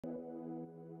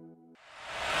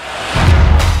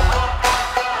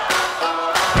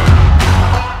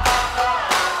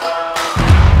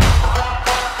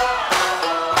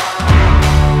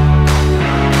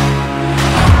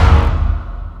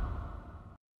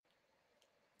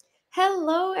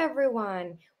Hello,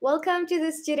 everyone. Welcome to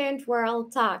the Student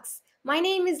World Talks. My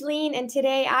name is Lean, and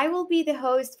today I will be the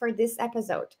host for this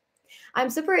episode. I'm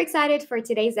super excited for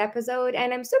today's episode,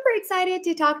 and I'm super excited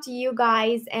to talk to you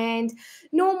guys and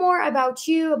know more about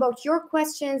you, about your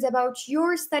questions, about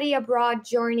your study abroad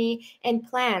journey and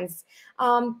plans.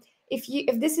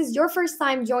 If this is your first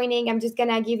time joining, I'm just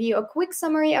gonna give you a quick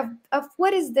summary of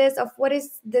what is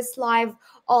this live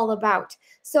all about.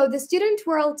 So the Student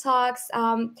World Talks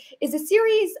is a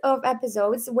series of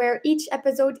episodes where each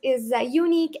episode is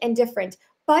unique and different,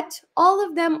 but all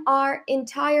of them are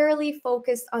entirely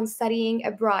focused on studying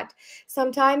abroad.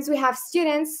 Sometimes we have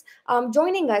students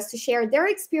joining us to share their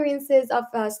experiences of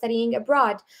studying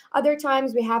abroad. Other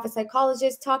times we have a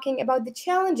psychologist talking about the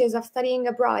challenges of studying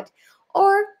abroad.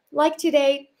 Or, like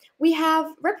today, we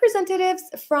have representatives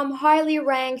from highly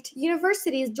ranked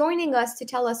universities joining us to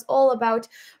tell us all about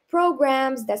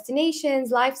programs,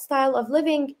 destinations, lifestyle of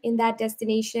living in that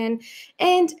destination,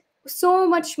 and so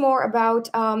much more about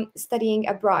studying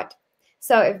abroad.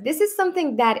 So, if this is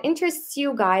something that interests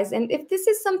you guys, and if this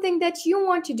is something that you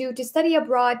want to do to study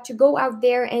abroad, to go out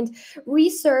there and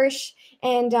research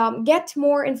and get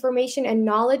more information and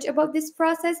knowledge about this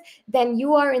process, then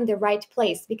you are in the right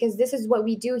place because this is what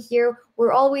we do here.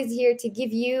 We're always here to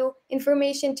give you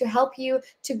information, to help you,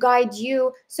 to guide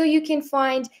you so you can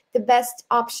find the best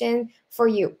option for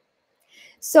you.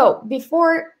 So,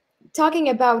 before talking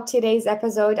about today's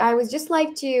episode, I would just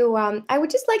like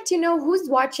to know who's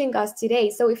watching us today.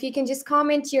 So, if you can just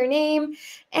comment your name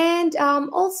and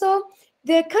also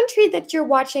the country that you're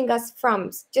watching us from,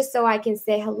 just so I can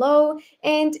say hello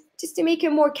and just to make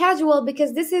it more casual,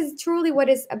 because this is truly what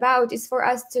it's about, is for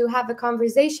us to have a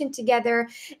conversation together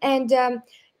and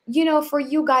for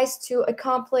you guys to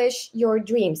accomplish your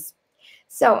dreams.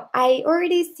 So, I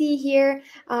already see here.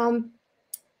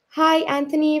 Hi,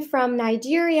 Anthony from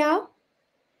Nigeria.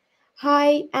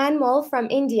 Hi, Anmol from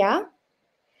India.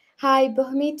 Hi,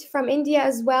 Buhmit from India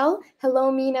as well.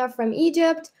 Hello, Mina from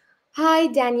Egypt. Hi,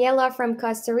 Daniela from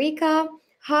Costa Rica.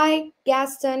 Hi,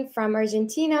 Gaston from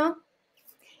Argentina.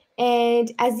 And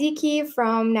Aziki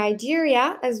from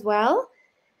Nigeria as well.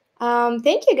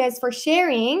 Thank you guys for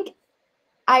sharing.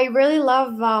 I really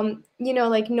love,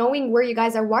 knowing where you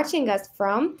guys are watching us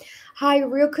from. Hi,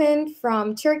 Rukun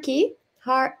from Turkey.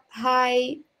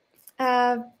 Hi,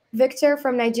 uh, Victor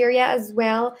from Nigeria as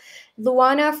well,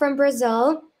 Luana from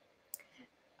Brazil,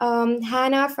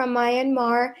 Hannah from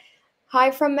Myanmar, hi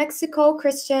from Mexico,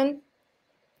 Christian,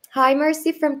 hi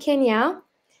Mercy from Kenya,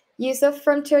 Yusuf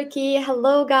from Turkey.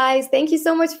 Hello, guys. Thank you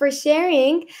so much for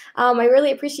sharing. I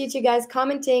really appreciate you guys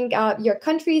commenting your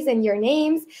countries and your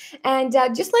names. And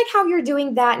just like how you're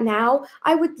doing that now,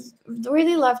 I would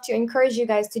really love to encourage you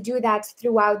guys to do that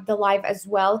throughout the live as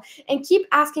well. And keep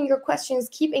asking your questions,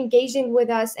 keep engaging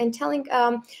with us, and telling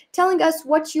us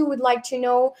what you would like to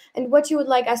know and what you would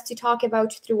like us to talk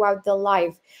about throughout the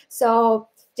live. So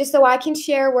just so I can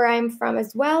share where I'm from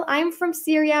as well. I'm from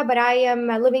Syria, but I am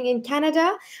living in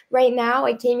Canada right now.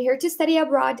 I came here to study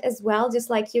abroad as well, just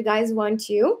like you guys want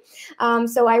to.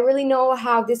 So I really know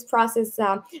how this process,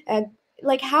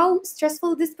 like how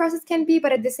stressful this process can be,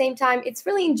 but at the same time, it's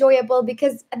really enjoyable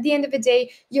because at the end of the day,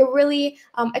 you're really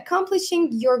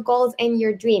accomplishing your goals and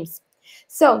your dreams.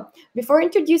 So before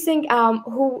introducing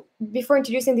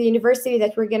the university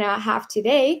that we're gonna have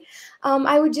today,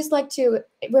 I would just like to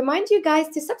remind you guys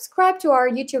to subscribe to our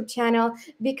YouTube channel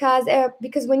because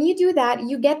when you do that,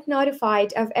 you get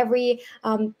notified of every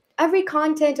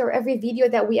content or every video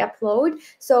that we upload.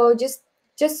 So just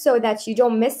so that you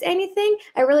don't miss anything,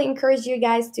 I really encourage you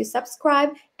guys to subscribe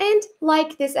and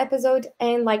like this episode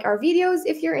and like our videos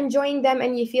if you're enjoying them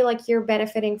and you feel like you're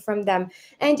benefiting from them.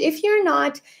 And if you're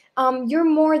not, you're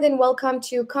more than welcome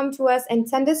to come to us and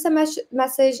send us a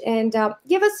message and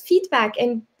give us feedback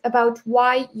and about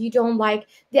why you don't like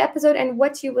the episode and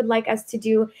what you would like us to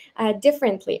do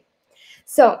differently.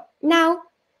 So now,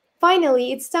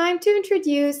 finally, it's time to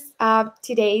introduce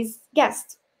today's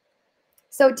guest.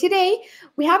 So today,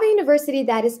 we have a university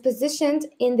that is positioned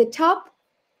in the top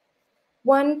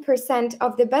 1%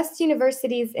 of the best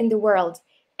universities in the world.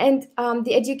 And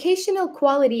the educational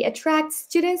quality attracts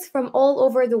students from all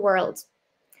over the world.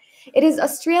 It is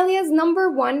Australia's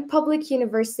 #1 public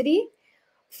university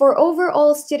for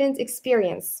overall student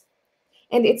experience,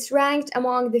 and it's ranked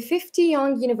among the 50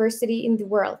 young universities in the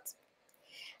world.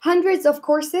 Hundreds of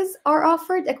courses are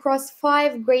offered across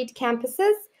 5 great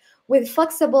campuses with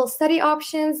flexible study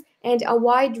options and a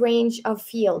wide range of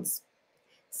fields.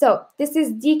 So, this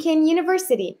is Deakin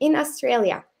University in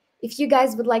Australia. If you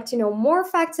guys would like to know more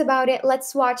facts about it,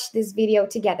 let's watch this video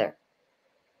together.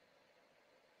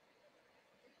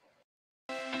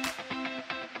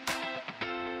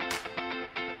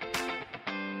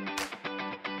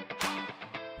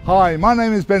 Hi, my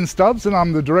name is Ben Stubbs and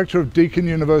I'm the Director of Deakin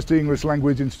University English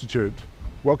Language Institute.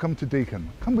 Welcome to Deakin.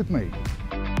 Come with me.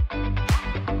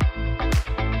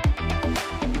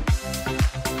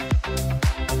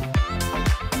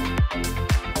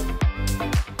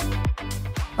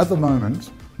 At the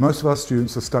moment, most of our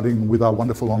students are studying with our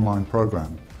wonderful online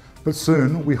program. But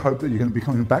soon, we hope that you're going to be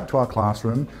coming back to our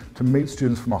classroom to meet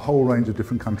students from a whole range of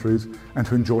different countries and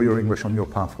to enjoy your English on your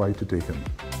pathway to Deakin.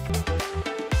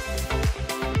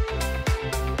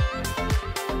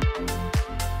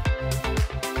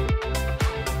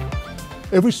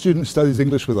 Every student who studies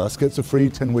English with us gets a free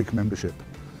 10-week membership.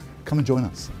 Come and join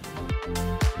us.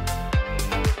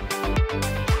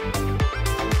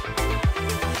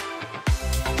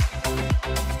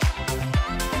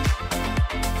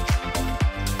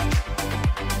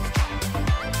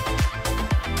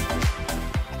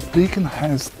 Deakin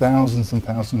has thousands and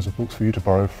thousands of books for you to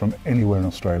borrow from anywhere in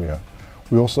Australia.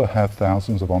 We also have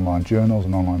thousands of online journals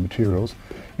and online materials,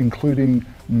 including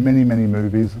many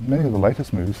movies, many of the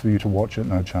latest movies for you to watch at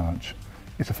no charge.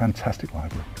 It's a fantastic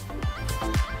library.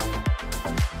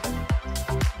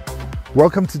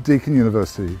 Welcome to Deakin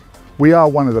University. We are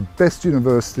one of the best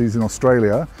universities in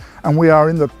Australia and we are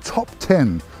in the top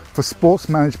 10 for sports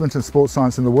management and sports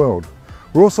science in the world.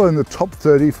 We're also in the top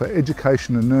 30 for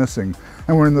education and nursing,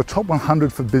 and we're in the top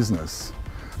 100 for business.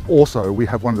 Also, we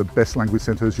have one of the best language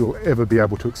centres you'll ever be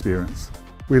able to experience.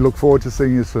 We look forward to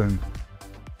seeing you soon.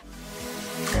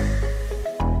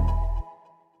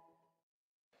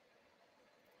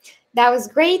 That was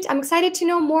great. I'm excited to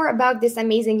know more about this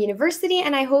amazing university,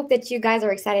 and I hope that you guys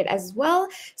are excited as well.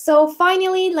 So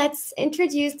finally, let's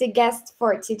introduce the guest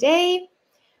for today.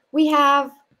 We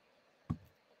have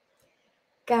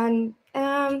Gonzalo.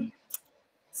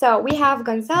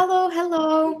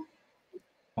 Hello.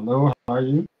 Hello, how are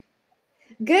you?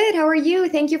 Good. How are you?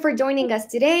 Thank you for joining us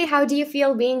today. How do you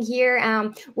feel being here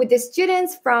with the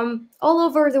students from all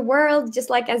over the world? Just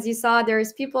like as you saw,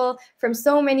 there's people from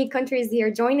so many countries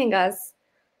here joining us.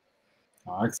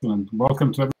 Excellent.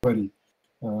 Welcome to everybody.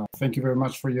 Thank you very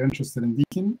much for your interest in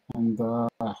Deakin, and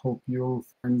I hope you'll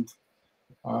find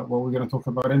what we're going to talk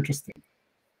about interesting.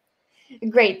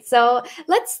 Great. So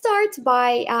let's start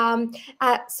by,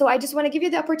 so I just want to give you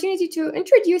the opportunity to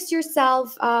introduce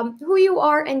yourself, who you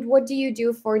are and what do you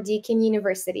do for Deakin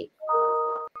University.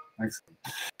 Excellent.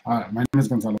 My name is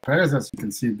Gonzalo Perez, as you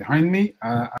can see behind me.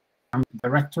 I'm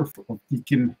Director of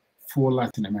Deakin for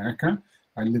Latin America.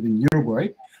 I live in Uruguay,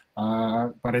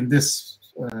 but in this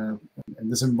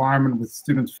environment with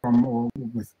students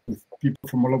with people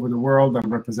from all over the world, I'm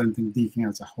representing Deakin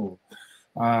as a whole.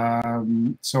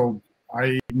 So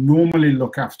I normally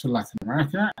look after Latin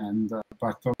America,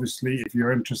 but obviously, if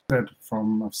you're interested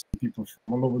from people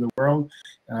from all over the world,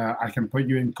 I can put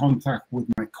you in contact with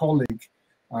my colleague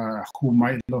who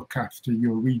might look after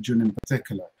your region in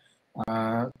particular.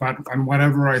 And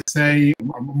whatever I say,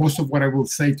 most of what I will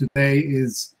say today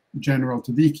is general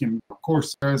to Deakin. Of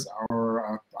course, there's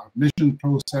our admission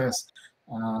process,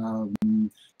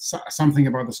 something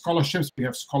about the scholarships. We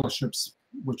have scholarships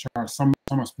which are some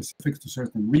are specific to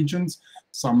certain regions,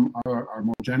 some are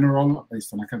more general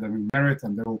based on academic merit,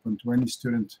 and they're open to any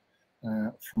student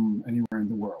from anywhere in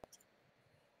the world.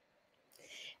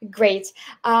 Great.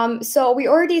 So we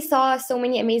already saw so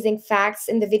many amazing facts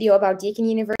in the video about Deakin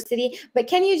University, but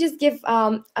can you just give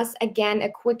us again a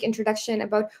quick introduction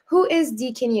about who is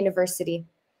Deakin University?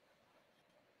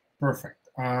 Perfect.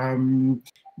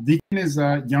 Deakin is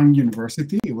a young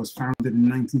university. It was founded in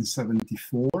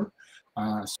 1974.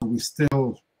 So we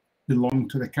still belong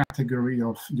to the category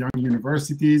of young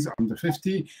universities under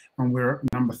 50, and we're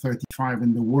number 35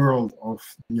 in the world of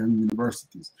young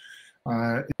universities.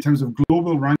 In terms of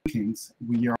global rankings,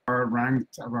 we are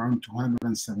ranked around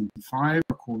 275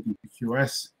 according to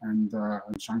QS and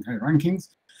Shanghai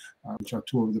rankings, which are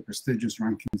two of the prestigious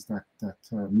rankings that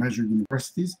measure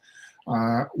universities.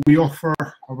 We offer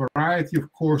a variety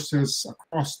of courses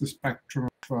across the spectrum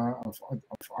of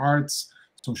arts,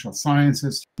 social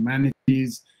sciences,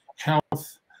 humanities,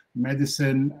 health,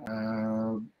 medicine,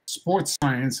 sports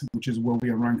science, which is where we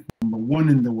are ranked #1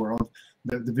 in the world.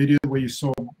 The video where you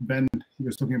saw Ben, he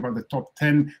was talking about the top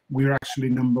 10. We're actually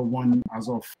 #1 as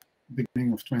of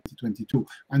beginning of 2022.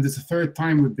 And it's the third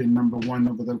time we've been #1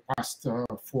 over the past 4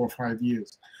 or 5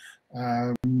 years.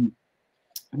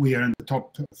 We are in the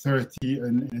top 30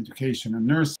 in education and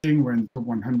nursing. We're in the top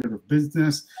 100 of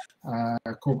business,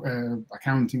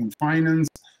 accounting and finance.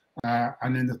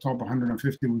 And in the top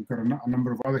 150, we've got a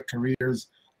number of other careers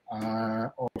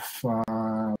of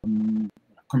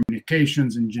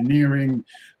communications, engineering,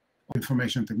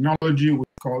 information technology.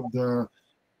 We've got the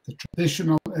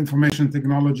traditional information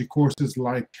technology courses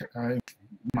like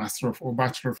Master of or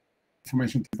Bachelor of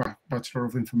Information, Bachelor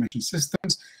of Information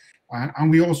Systems, and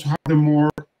we also have the more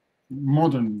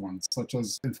modern ones, such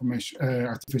as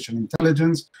artificial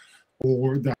intelligence,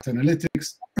 or data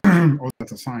analytics, or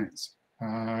data science.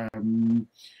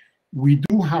 We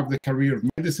do have the career of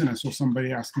medicine. I saw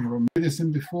somebody asking about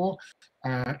medicine before.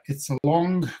 It's a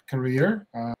long career,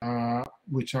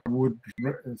 which I would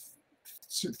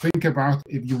think about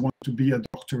if you want to be a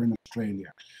doctor in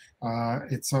Australia.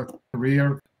 It's a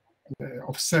career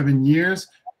of 7 years.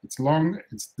 It's long.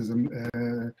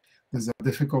 There's a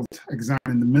difficult exam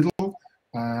in the middle,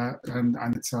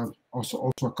 and it's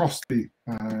also a costly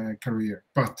career.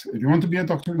 But if you want to be a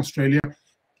doctor in Australia,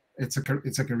 it's a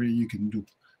career you can do.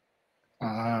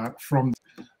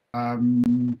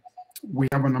 We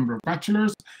have a number of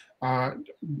bachelors.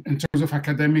 In terms of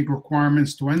academic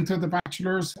requirements to enter the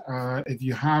bachelors, if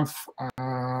you have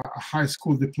a high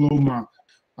school diploma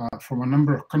from a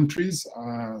number of countries,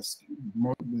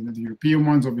 the European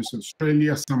ones, obviously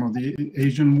Australia, some of the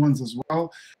Asian ones as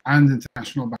well, and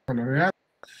international baccalaureate,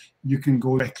 you can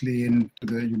go directly into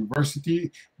the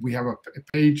university. We have a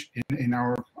page in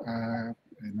our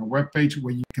web page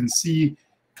where you can see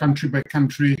country by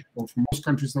country, or for most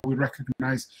countries that we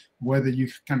recognize, whether you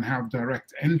can have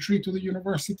direct entry to the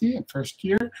university at first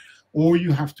year, or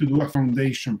you have to do a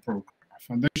foundation program. A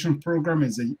foundation program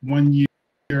is a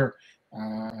 1-year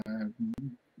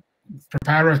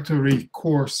preparatory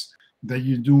course that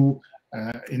you do.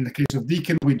 In the case of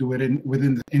Deakin, we do it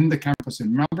in the campus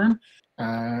in Melbourne.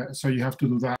 So you have to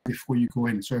do that before you go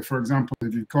in. So, for example,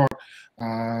 if you've got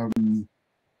a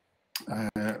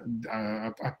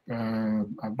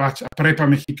Prepa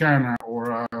Mexicana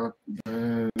or a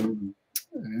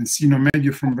Ensino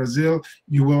Medio from Brazil,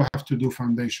 you will have to do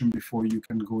foundation before you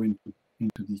can go into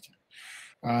Deakin.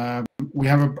 We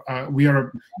are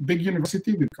a big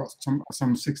university. We've got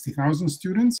some 60,000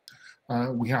 students.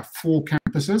 We have 4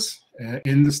 campuses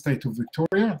in the state of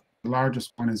Victoria. The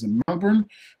largest one is in Melbourne,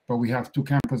 but we have 2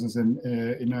 campuses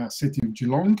in a city of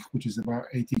Geelong, which is about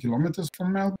 80 kilometers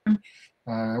from Melbourne.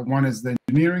 One is the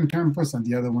engineering campus, and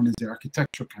the other one is the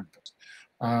architecture campus.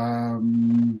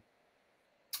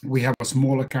 We have a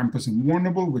smaller campus in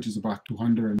Warrnambool, which is about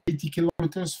 280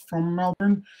 kilometers from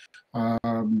Melbourne.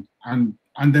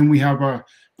 And then we have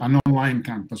an online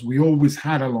campus. We always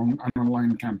had an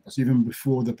online campus, even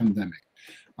before the pandemic.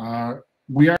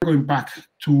 We are going back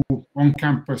to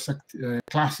on-campus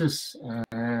classes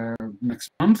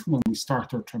next month when we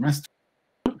start our trimester.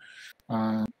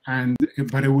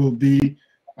 But it will be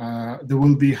there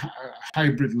will be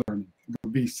hybrid learning. There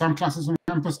will be some classes on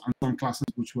campus and some classes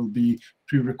which will be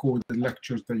pre-recorded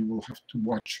lectures that you will have to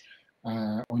watch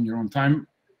on your own time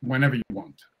whenever you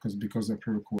want, because they're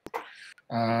pre-recorded.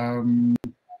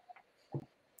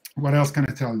 What else can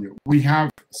I tell you? We have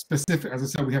specific, as I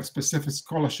said, we have specific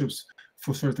scholarships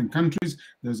for certain countries.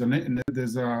 There's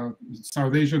a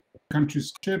South Asian country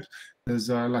scholarship. There's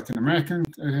a Latin American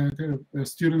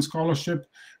student scholarship.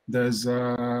 There's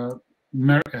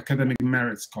academic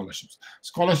merit scholarships.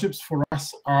 Scholarships for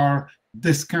us are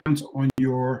discounts on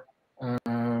your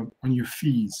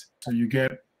fees. So you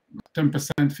get 10%,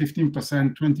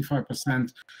 15%,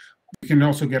 25%. You can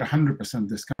also get 100%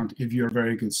 discount if you're a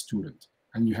very good student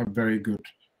and you have very good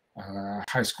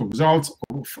high school results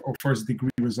or first degree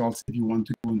results if you want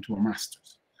to go into a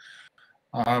master's.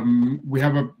 We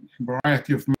have a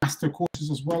variety of master courses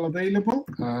as well available,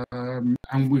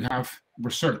 and we have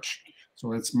research.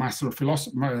 So it's Master of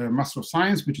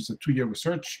Science, which is a 2-year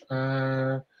research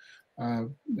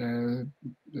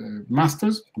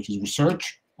master's, which is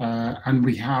research, and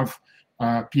we have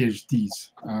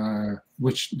PhDs,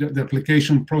 which the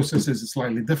application process is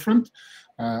slightly different.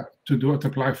 To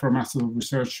apply for a Master of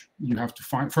Research, you have to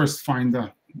first find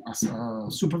a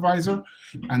supervisor,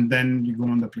 and then you go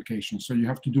on the application. So you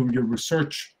have to do your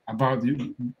research about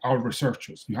our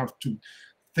researchers. You have to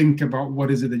think about what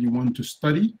is it that you want to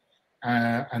study,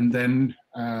 and then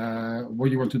what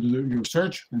you want to do your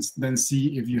research, and then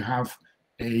see if you have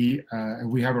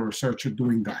we have a researcher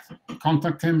doing that.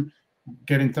 Contact him,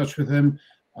 get in touch with him,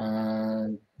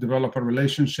 develop a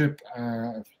relationship,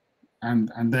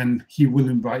 and then he will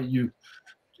invite you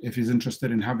if he's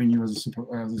interested in having you as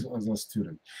a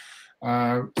student.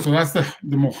 So that's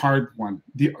the more hard one.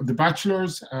 The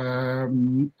bachelor's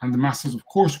and the master's of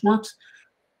coursework,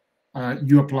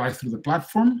 you apply through the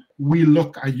platform. We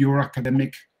look at your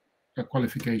academic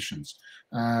qualifications.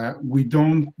 You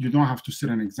don't have to sit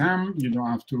an exam. You don't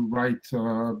have to write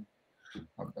a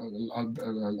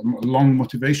long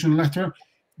motivation letter.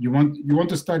 You want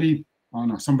to study Oh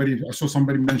no, I saw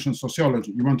somebody mention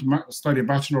sociology. You want to study a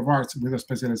Bachelor of Arts with a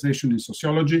specialization in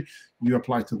sociology, you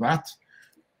apply to that.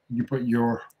 You put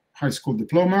your high school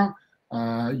diploma,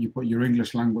 you put your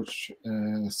English language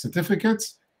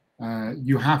certificates.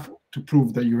 You have to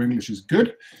prove that your English is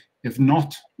good. If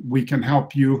not, we can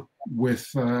help you with,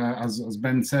 as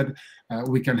Ben said,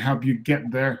 we can help you get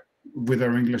there with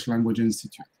our English Language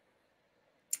Institute.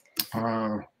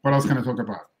 What else can I talk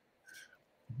about?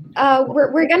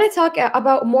 We're going to talk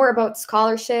about more about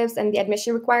scholarships and the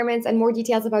admission requirements and more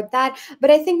details about that. But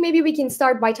I think maybe we can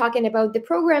start by talking about the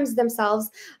programs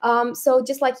themselves. So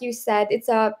just like you said, it's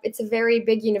a very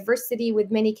big university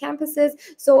with many campuses.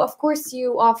 So of course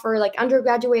you offer like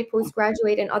undergraduate,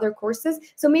 postgraduate, and other courses.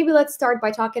 So maybe let's start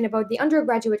by talking about the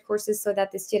undergraduate courses so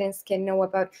that the students can know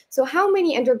about. So how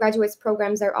many undergraduate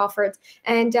programs are offered,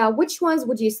 and which ones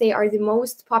would you say are the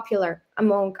most popular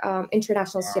among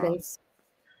international students?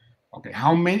 Okay,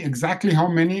 exactly how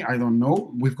many, I don't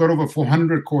know. We've got over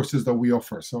 400 courses that we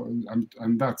offer, so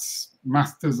and that's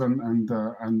masters and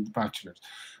bachelors.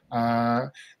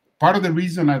 Part of the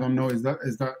reason I don't know is that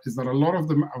a lot of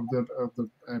the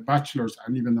bachelors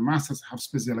and even the masters have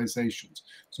specializations.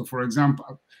 So, for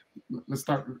example, let's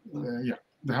start.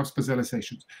 They have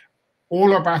specializations.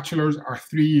 All our bachelors are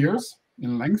 3 years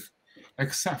in length,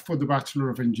 except for the Bachelor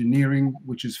of Engineering,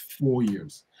 which is 4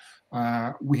 years.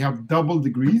 We have double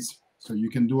degrees, so you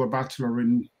can do a Bachelor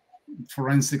in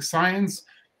Forensic Science,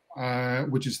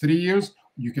 which is 3 years.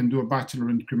 You can do a Bachelor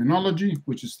in Criminology,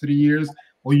 which is 3 years,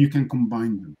 or you can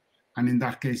combine them. And in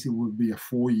that case, it would be a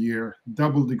 4-year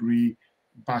double degree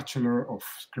Bachelor of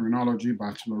Criminology,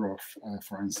 Bachelor of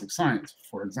Forensic Science,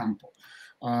 for example.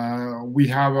 We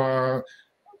have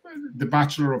the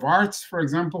Bachelor of Arts, for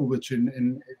example, which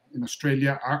in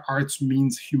Australia, arts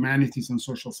means humanities and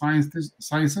social sciences,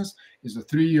 is a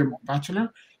 3-year bachelor,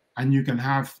 and you can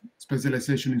have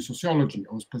specialization in sociology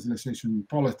or specialization in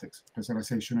politics,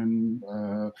 specialization in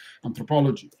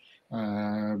anthropology,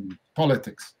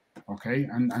 politics. Okay,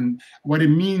 and what it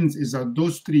means is that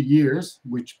those 3 years,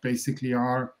 which basically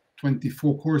are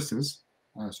 24 courses,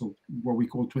 so what we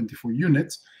call 24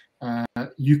 units,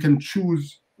 you can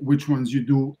choose which ones you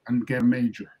do and get a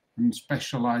major and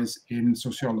specialize in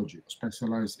sociology or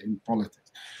specialize in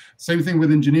politics. Same thing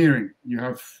with engineering. You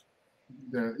have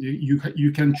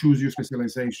you can choose your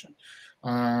specialization.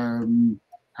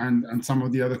 And some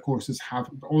of the other courses have,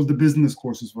 all the business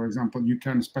courses, for example, you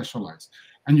can specialize.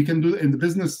 And you can do in the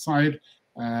business side,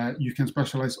 you can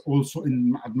specialize also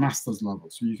at master's level.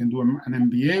 So you can do an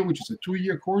MBA, which is a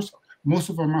 2-year course. Most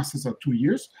of our masters are 2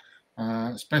 years,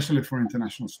 especially for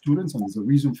international students. And there's a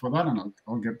reason for that. And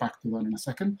I'll get back to that in a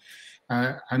second.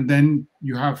 And then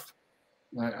you have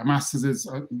a master's is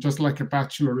just like a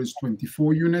bachelor is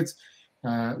 24 units,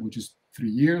 which is 3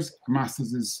 years. A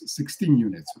master's is 16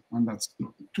 units, and that's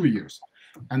 2 years.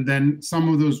 And then some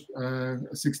of those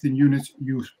 16 units,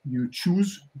 you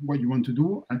choose what you want to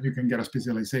do, and you can get a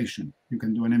specialization. You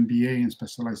can do an MBA and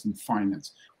specialize in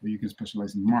finance, or you can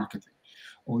specialize in marketing,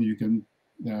 or you can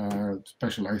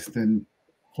specialize in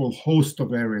a whole host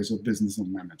of areas of business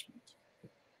and management.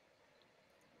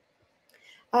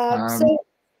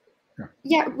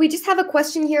 Yeah, we just have a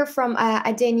question here from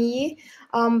Adeni.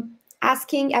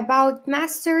 Asking about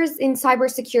masters in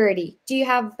cybersecurity. Do you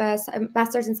have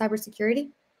masters in cybersecurity?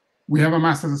 We have a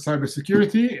master's in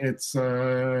cybersecurity. It's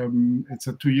a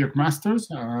 2-year master's.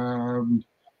 I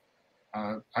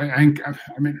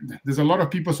mean, there's a lot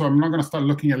of people, so I'm not going to start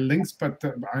looking at links, but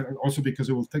also because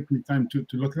it will take me time to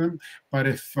look at them. But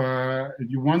if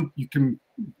you want, you can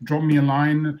drop me a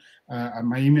line.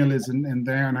 My email is in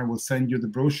there, and I will send you the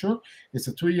brochure. It's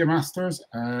a 2-year master's.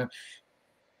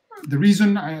 The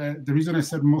reason I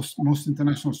said most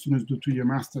international students do 2-year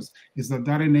masters is that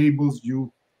enables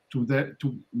you to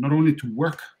not only to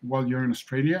work while you're in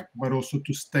Australia, but also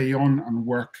to stay on and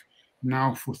work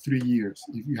now for 3 years.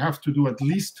 If you have to do at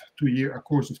least a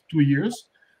course of 2 years,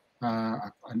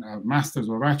 a master's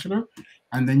or a bachelor,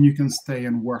 and then you can stay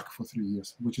and work for 3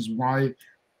 years, which is why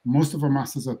most of our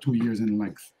masters are 2 years in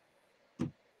length.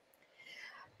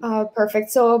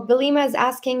 Perfect. So Belima is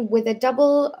asking, with a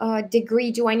double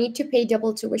degree, do I need to pay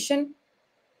double tuition?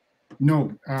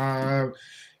 No,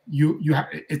 you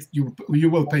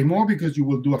will pay more because you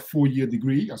will do a 4-year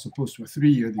degree as opposed to a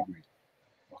 3-year degree.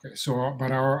 Okay, so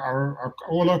but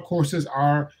all our courses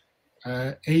are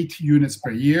 8 units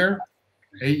per year.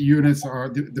 8 units are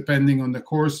depending on the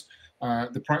course.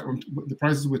 The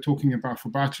prices we're talking about for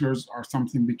bachelors are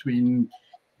something between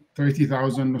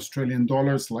 30,000 Australian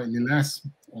dollars, slightly less,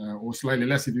 or slightly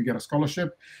less if you get a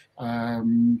scholarship,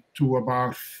 to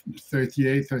about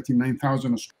 38,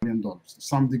 39,000 Australian dollars.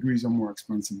 Some degrees are more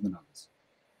expensive than others.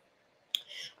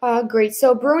 Great.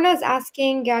 So Bruna's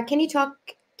asking, can you talk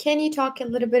a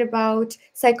little bit about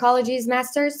psychology's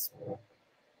masters?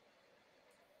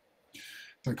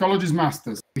 Psychology's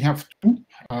masters. We have two.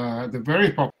 They're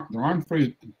very popular. There aren't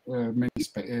very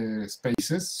many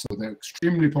spaces, so they're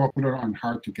extremely popular and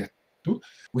hard to get to.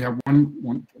 We have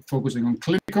one focusing on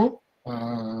clinical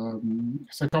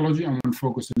psychology and one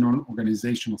focusing on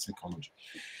organizational psychology.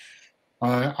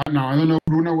 Now I don't know,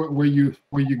 Bruna, where you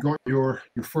got your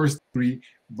first degree,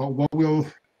 but what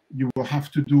you will have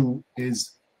to do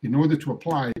is, in order to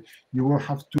apply, you will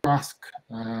have to ask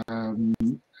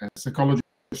Psychology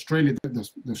Australia, the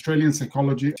Australian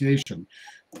Psychology Association,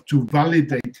 to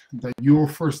validate that your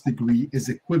first degree is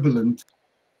equivalent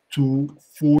to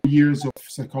 4 years of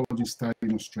psychology study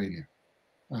in Australia.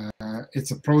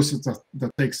 It's a process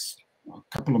that takes a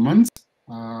couple of months.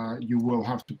 You will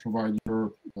have to provide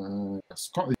your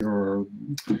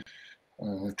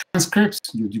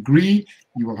transcripts, your degree.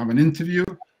 You will have an interview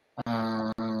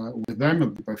with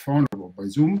them by phone or by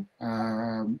Zoom,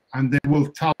 and they will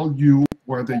tell you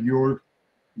whether your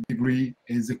degree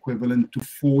is equivalent to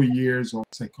 4 years of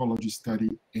psychology study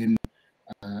in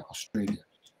Australia.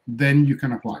 Then you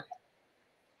can apply.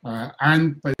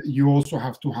 But you also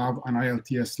have to have an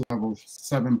IELTS level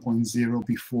 7.0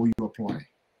 before you apply.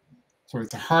 So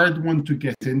it's a hard one to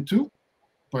get into,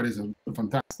 but it's a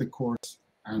fantastic course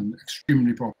and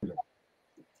extremely popular.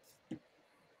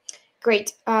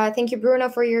 Great. Thank you, Bruno,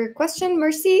 for your question.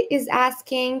 Mercy is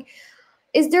asking,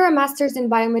 is there a master's in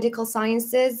biomedical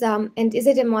sciences, and is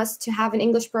it a must to have an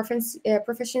English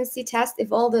proficiency test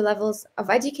if all the levels of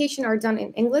education are done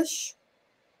in English?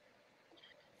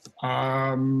 We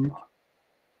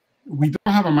don't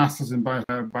have a master's in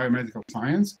biomedical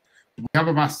science. We have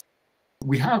a master's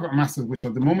which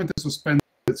at the moment is suspended,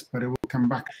 but it will come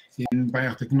back in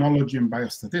biotechnology and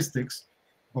biostatistics.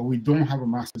 But we don't have a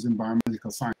master's in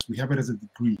biomedical science. We have it as a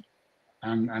degree,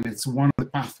 and it's one of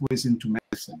the pathways into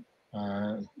medicine.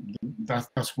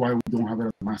 That's why we don't have it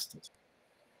as a master's.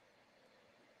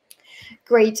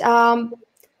 Great.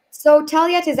 So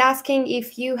Talyat is asking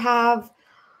if you have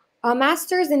a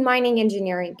master's in mining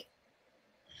engineering.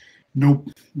 Nope.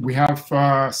 We have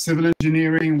civil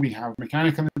engineering, we have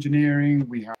mechanical engineering,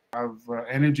 we have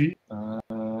energy,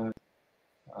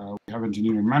 we have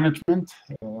engineering management,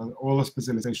 all the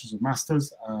specializations of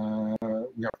masters.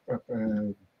 We have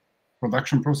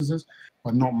production processes,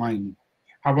 but not mining.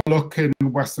 Have a look in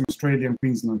Western Australia and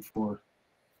Queensland for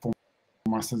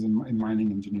masters in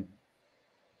mining engineering.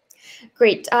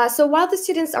 Great. So while the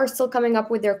students are still coming up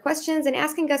with their questions and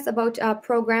asking us about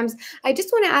programs, I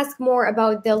just want to ask more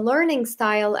about the learning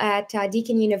style at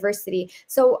Deakin University.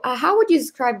 So how would you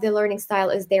describe the learning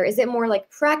style? Is it more like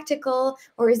practical,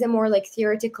 or is it more like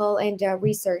theoretical and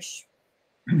research?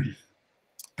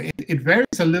 It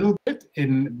varies a little bit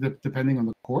depending on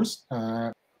the course.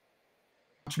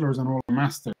 Bachelors and all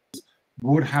masters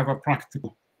would have a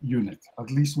practical unit,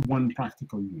 at least one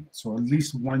practical unit. So at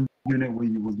least one unit where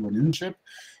you will do an internship,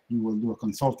 you will do a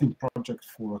consulting project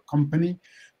for a company,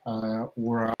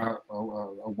 or a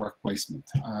work placement.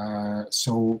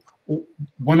 So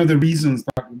one of the reasons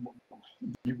that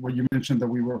when you mentioned that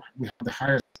we have the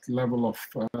highest level of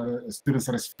student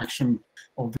satisfaction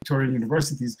of Victorian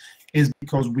universities is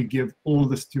because we give all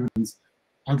the students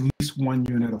at least one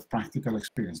unit of practical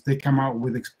experience. They come out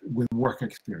with work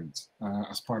experience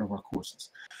as part of our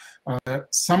courses.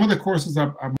 Some of the courses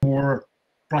are more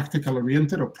practical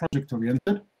oriented or project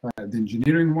oriented. The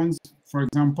engineering ones, for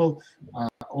example,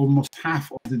 almost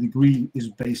half of the degree is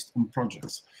based on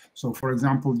projects. So for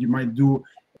example, you might do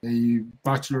a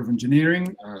Bachelor of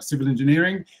Engineering, Civil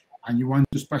Engineering, and you want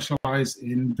to specialize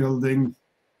in building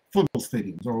football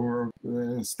stadiums or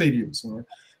stadiums.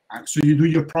 So you do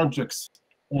your projects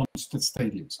on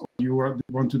stadiums. Or you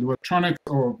want to do electronics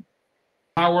or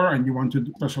power, and you want to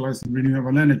specialize in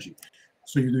renewable energy.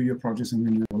 So you do your projects in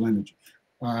renewable energy.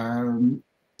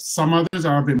 Some others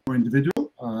are a bit more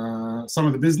individual. Some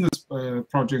of the business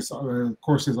projects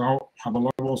courses have a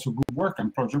lot of also group work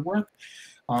and project work.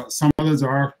 Some others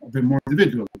are a bit more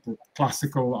individual, the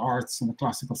classical arts and the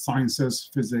classical sciences,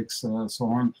 physics, so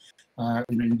on.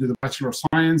 You do the Bachelor of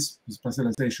Science,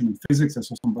 specialization in physics. I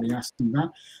saw somebody asking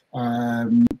that,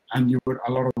 and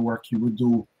a lot of the work you would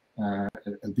do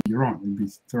it'll be your own. It'll be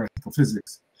theoretical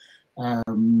physics.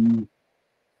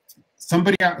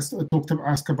 Somebody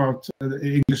asked about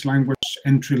the English language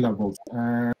entry levels.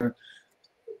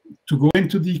 To go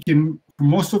into Deakin For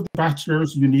most of the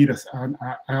bachelors, you need an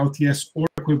IELTS or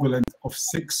equivalent of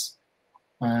 6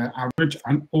 average,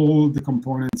 and all the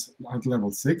components at level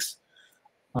 6.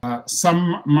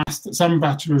 Some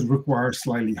bachelors require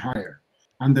slightly higher,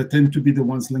 and they tend to be the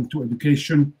ones linked to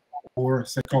education or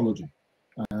psychology.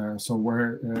 So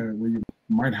where you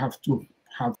might have to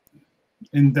have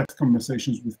in-depth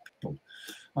conversations with people.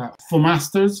 For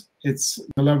masters, the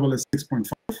level is 6.5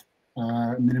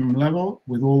 minimum level,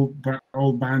 with all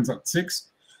bands at 6,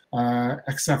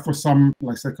 except for some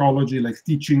like psychology, like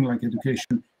teaching, like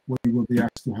education, where you will be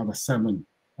asked to have a 7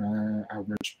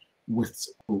 average, with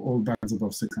all bands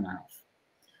above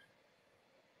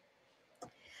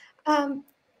 6.5.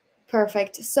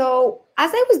 Perfect. So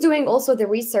as I was doing also the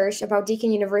research about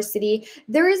Deakin University,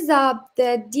 there is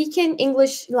the Deakin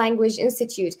English Language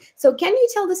Institute. So can you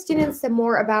tell the students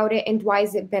more about it, and why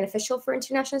is it beneficial for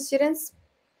international students?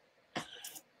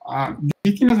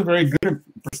 Deakin is a very good,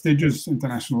 prestigious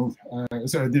international,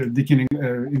 the Deakin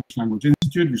English Language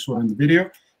Institute, you saw in the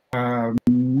video.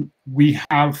 We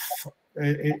have,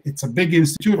 it's a big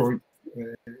institute, or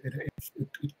it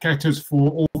caters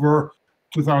for over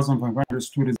 2,500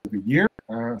 students every year,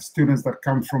 students that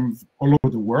come from all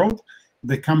over the world.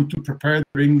 They come to prepare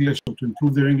their English or to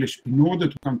improve their English in order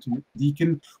to come to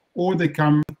Deakin, or they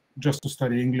come just to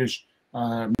study English,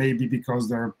 maybe because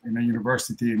they're in a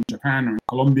university in Japan or in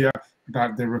Colombia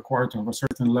that they're required to have a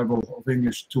certain level of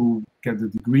English to get the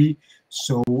degree.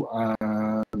 So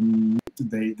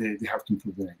they have to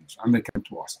improve their English, and they come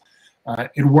to us.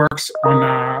 It works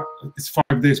on it's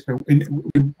 5 days per week.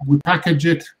 We package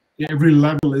it. Every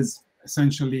level is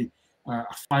essentially a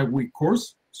 5-week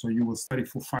course, so you will study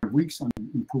for 5 weeks and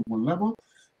improve one level.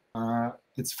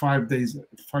 It's 5 days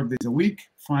a week,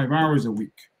 5 hours a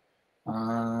week.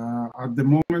 At the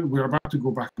moment, we're about to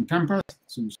go back on campus,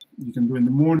 so you can do in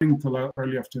the morning till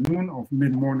early afternoon, or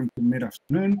mid-morning to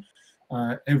mid-afternoon,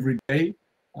 every day.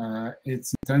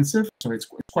 It's intensive, so it's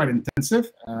quite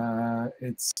intensive. And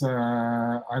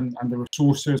the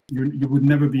resources, you would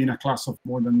never be in a class of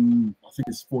more than, I think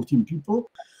it's 14 people.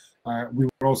 We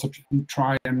will also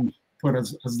try and put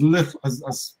as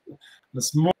the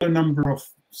smaller number of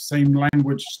same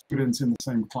language students in the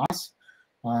same class.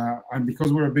 And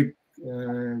because we're a big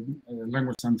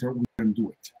language center, we can do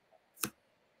it.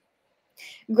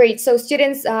 Great. So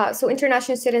students, so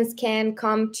international students can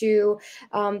come to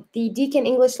the Deakin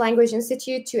English Language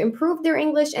Institute to improve their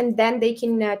English, and then they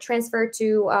can transfer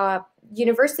to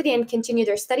university and continue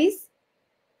their studies.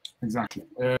 Exactly.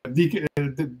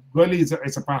 Really,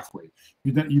 it's a pathway.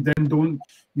 You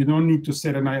don't need to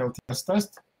set an IELTS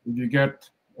test. If you get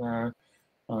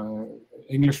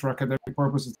English for academic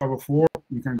purposes level 4,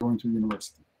 you can go into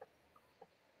university.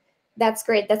 That's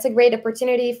great. That's a great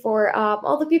opportunity for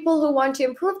all the people who want to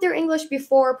improve their English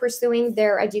before pursuing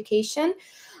their education.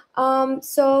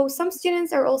 So some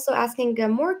students are also asking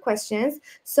more questions.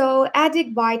 So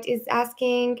Adik Byte is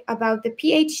asking about the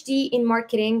PhD in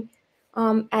marketing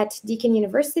at Deakin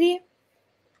University.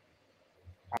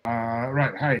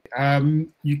 Right. Hi.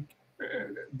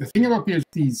 The thing about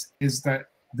PhDs is that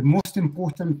the most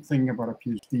important thing about a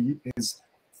PhD is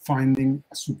finding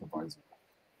a supervisor.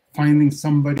 Finding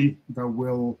somebody that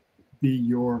will be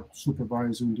your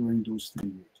supervisor during those 3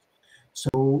 years.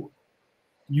 So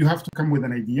you have to come with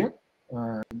an idea.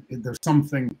 If there's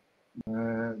something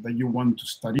that you want to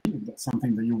study, if that's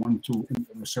something that you want to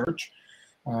research,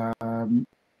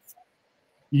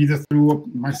 either through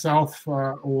myself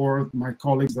or my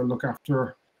colleagues that look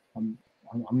after. I'm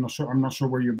not sure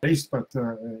where you're based, but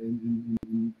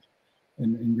in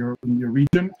your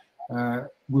region,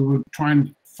 we will try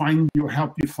and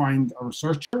help you find a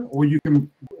researcher, or you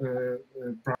can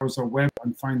browse our web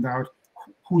and find out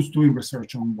who's doing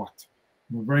research on what.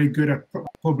 We're very good at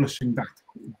publishing that.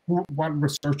 What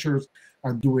researchers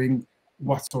are doing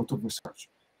what sort of research.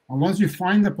 And once you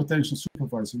find a potential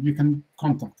supervisor, you can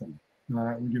contact them.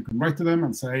 You can write to them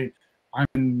and say,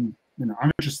 I'm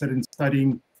interested in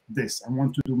studying this. I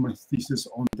want to do my thesis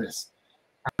on this.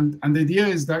 And the idea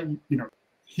is that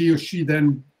he or she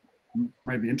then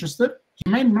might be interested. He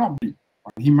might not be.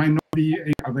 He might not be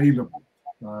available.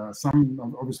 Some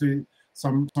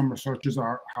researchers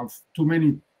have too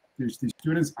many PhD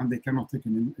students and they cannot take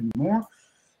anymore,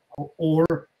 or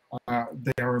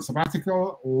they are on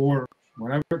sabbatical or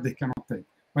whatever, they cannot take.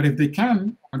 But if they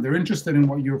can and they're interested in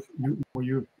what you're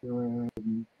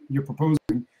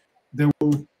proposing, they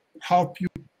will help you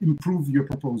improve your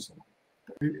proposal,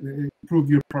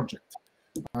 improve your project.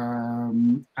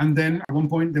 And then at one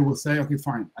point they will say, okay,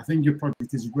 fine, I think your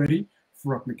project is ready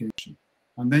for application.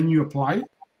 And then you apply.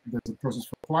 There's a process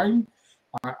for applying,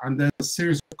 and there's a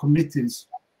series of committees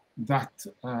that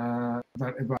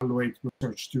that evaluate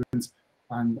research students,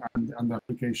 and the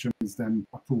application is then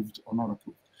approved or not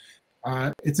approved.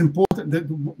 It's important that,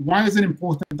 why is it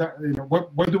important that,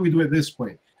 why do we do it this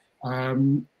way?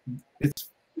 It's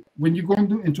when you go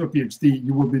into a PhD,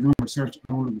 you will be doing research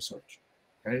and only research.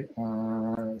 Okay,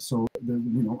 so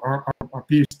our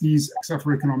PhDs, except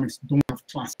for economics, don't have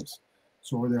classes,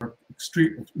 so they're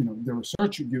extreme. The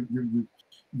research,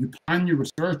 you plan your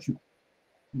research,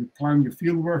 you plan your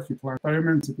field work, you plan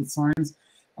experiments if it's science,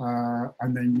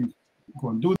 and then you go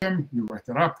and do them. You write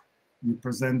it up, you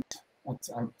present at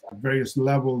various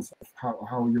levels of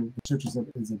how your research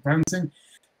is advancing.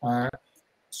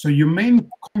 So your main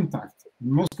contact,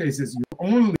 in most cases,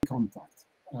 your only contact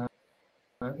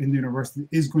in the university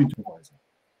is going to be advisor.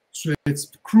 So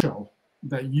it's crucial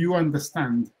that you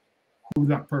understand who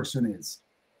that person is,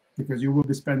 because you will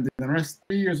be spending the next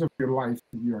 3 years of your life,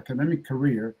 your academic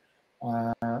career,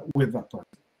 with that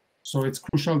person. So it's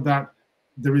crucial that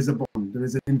there is a bond, there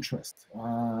is an interest.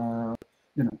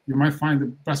 You might find the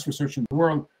best researcher in the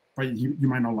world, but you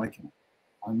might not like him,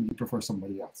 and you prefer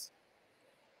somebody else.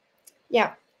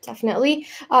 Yeah, definitely.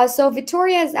 So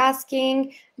Victoria is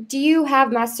asking, do you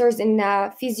have masters in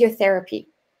physiotherapy?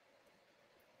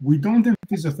 We don't in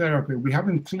physiotherapy. We have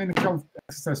in clinical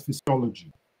exercise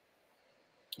physiology.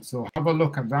 So have a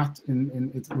look at that,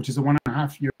 which is a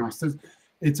 1.5-year master's.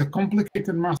 It's a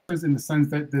complicated master's in the sense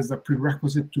that there's a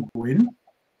prerequisite to go in.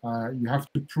 You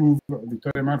have to prove,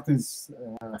 Victoria Martins,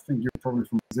 I think you're probably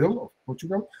from Brazil or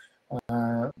Portugal,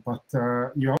 but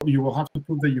you will have to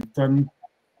prove that you've done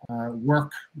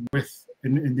work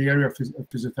in the area of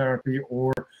physiotherapy,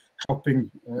 or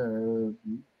helping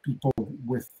people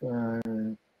with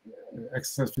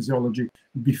exercise physiology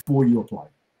before you apply.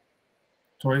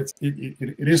 So it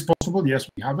is possible. Yes,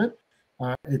 we have it.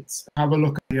 Have a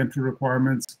look at the entry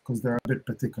requirements, because they're a bit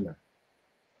particular.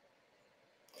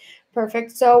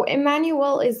 Perfect. So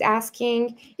Emmanuel is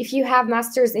asking if you have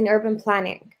masters in urban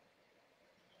planning.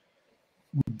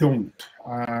 We don't.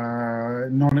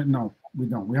 No, we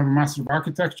don't. We have a master of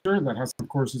architecture that has some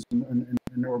courses in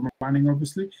urban planning,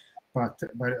 obviously, but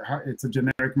it's a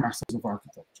generic master's of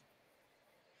architecture.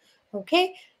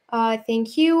 Okay.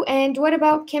 Thank you. And what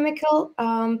about chemical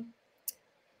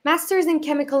masters in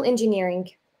chemical engineering?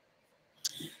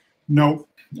 No,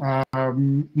 not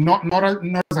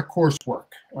as a coursework.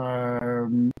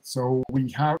 So we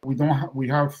have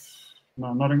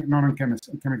not in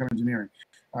chemical engineering.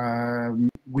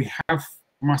 We have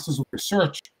masters of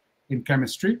research in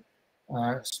chemistry,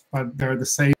 but they're the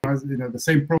same as the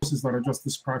same process that I just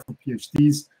described for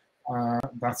PhDs.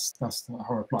 That's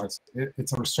how it applies.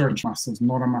 It's a research master's,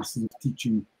 not a master's of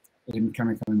teaching in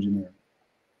chemical engineering.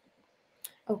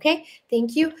 Okay,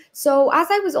 thank you. So as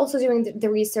I was also doing the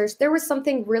research, there was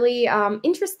something really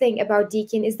interesting about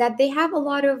Deakin, is that they have a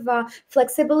lot of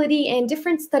flexibility and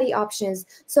different study options.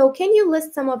 So can you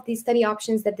list some of these study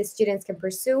options that the students can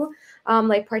pursue,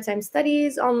 like part-time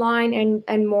studies, online,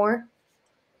 and more?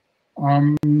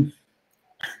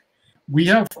 We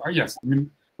have, yes, I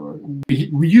mean,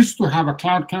 we used to have a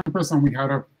cloud campus and we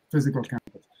had a physical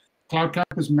campus. Cloud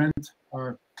campus meant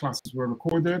classes were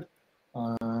recorded,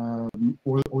 or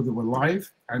they were live,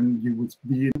 and you would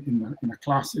be in a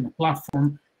class, in a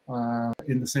platform,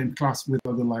 in the same class with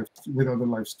other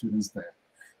live students there.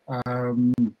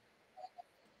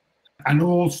 And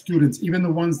all students, even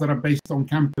the ones that are based on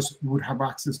campus, would have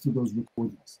access to those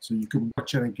recordings, so you could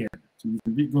watch it again. So you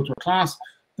can go to a class,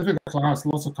 difficult class,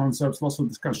 lots of concepts, lots of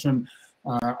discussion,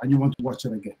 and you want to watch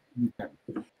it again, you can.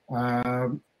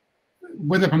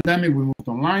 With the pandemic, we moved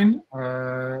online.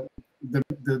 The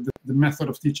method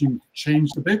of teaching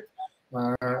changed a bit. A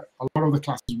lot of the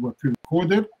classes were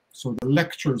pre-recorded, so the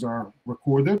lectures are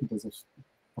recorded. There's a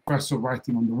professor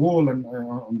writing on the wall and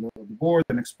on the board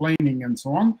and explaining and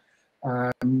so on.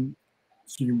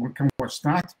 So you can watch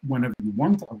that whenever you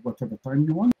want, at whatever time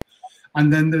you want.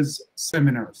 And then there's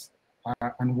seminars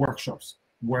and workshops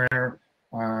where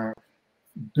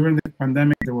during the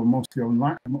pandemic they were mostly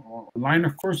online,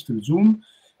 of course, through Zoom.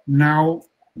 Now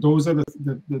those are the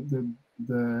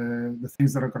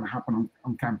things that are going to happen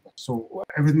on campus. So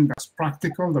everything that's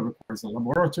practical, that requires a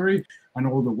laboratory, and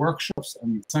all the workshops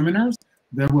and seminars,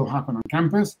 that will happen on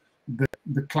campus.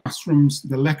 The classrooms,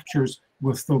 the lectures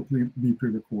will still be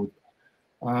pre-recorded.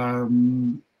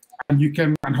 And you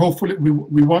can, and hopefully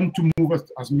we want to move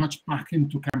as much back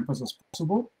into campus as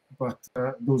possible, but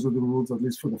those are the rules, at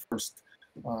least for the first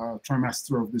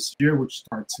trimester of this year, which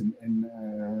starts in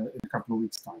a couple of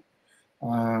weeks' time.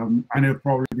 And it'll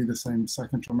probably be the same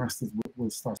second trimester,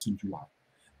 will start in July.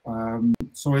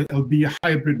 So it'll be a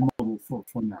hybrid model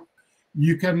for now.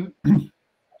 You can,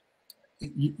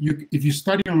 if you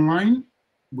study online,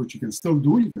 which you can still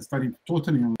do, you can study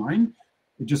totally online.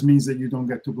 It just means that you don't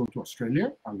get to go to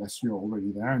Australia unless you're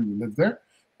already there and you live there.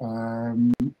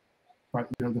 But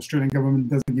the Australian government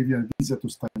doesn't give you a visa to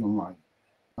study online.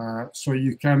 So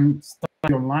you can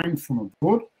study online from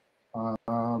abroad.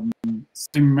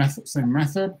 Same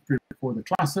method, pre-record the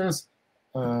classes,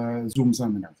 Zoom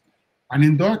seminars. And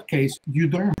in that case, you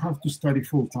don't have to study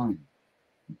full-time.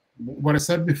 What I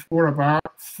said before about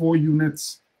 4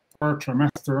 units per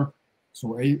trimester,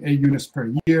 so 8 units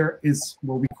per year, is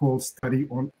what we call study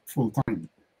on full-time.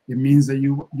 It means that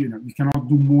you cannot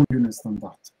do more units than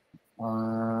that.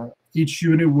 Each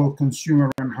unit will consume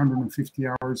around 150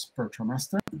 hours per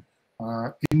trimester.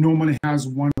 It normally has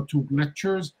 1 or 2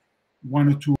 lectures, 1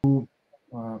 or 2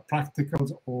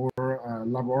 practicals or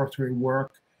laboratory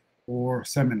work or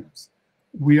seminars.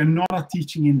 We are not a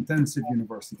teaching intensive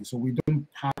university, so we don't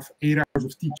have 8 hours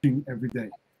of teaching every day.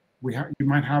 You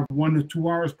might have 1 or 2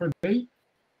 hours per day,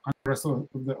 and the rest of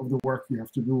the work you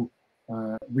have to do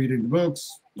reading the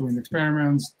books, doing the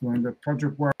experiments, doing the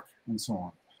project work, and so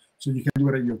on. So you can do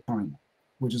it at your time,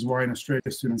 which is why in Australia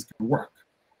students can work.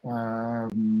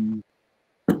 And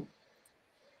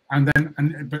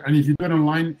if you do it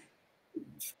online,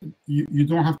 you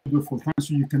don't have to do it full time,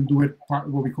 so you can do it what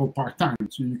we call part time.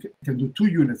 So you can do 2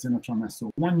 units in a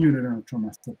trimester, 1 unit in a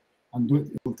trimester, and do it.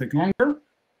 It will take longer.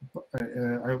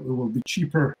 It will be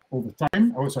cheaper over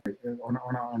time. Oh, sorry,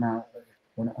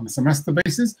 on a semester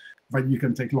basis, but you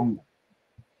can take longer.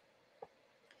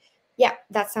 Yeah,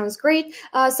 that sounds great.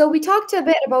 So we talked a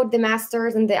bit about the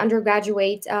masters and the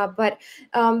undergraduate, but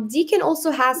Deakin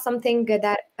also has something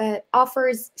that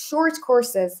offers short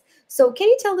courses. So can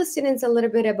you tell the students a little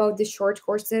bit about the short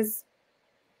courses?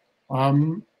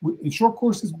 In short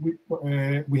courses,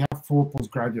 we have 4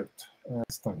 postgraduate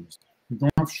studies. We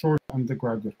don't have short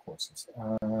undergraduate courses.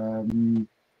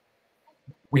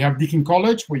 We have Deakin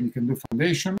College, where you can do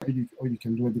foundation, or you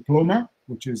can do a diploma,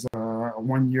 which is a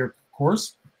 1-year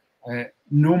course.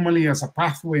 Normally as a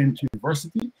pathway into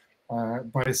university,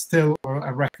 but it's still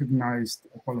a recognized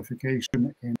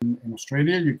qualification in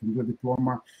Australia. You can do a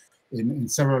diploma in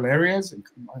several areas: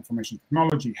 information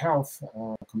technology, health,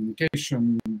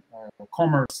 communication,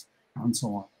 commerce, and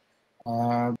so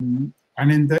on.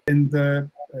 And in the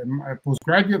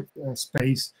postgraduate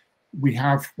space, we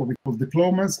have what we call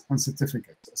diplomas and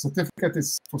certificates. A certificate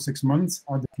is for 6 months,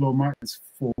 a diploma is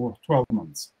for 12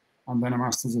 months, and then a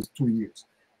master's is 2 years.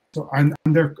 So, and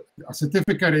a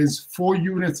certificate is 4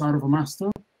 units out of a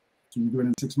master, so you do it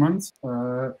in 6 months.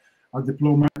 A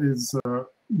diploma is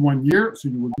 1 year, so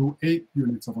you will do 8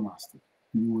 units of a master.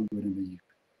 You will do it in a year.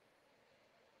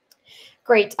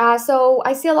 Great. So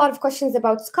I see a lot of questions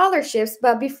about scholarships,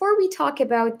 but before we talk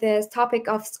about this topic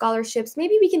of scholarships,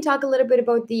 maybe we can talk a little bit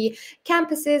about the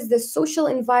campuses, the social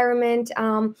environment,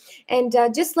 and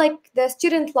just like the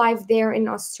student life there in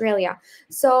Australia.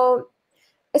 So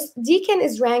Deakin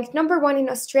is ranked #1 in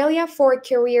Australia for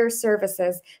career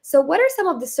services. So what are some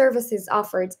of the services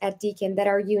offered at Deakin that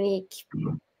are unique?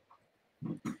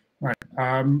 Right.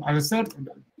 As I said,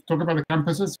 talk about the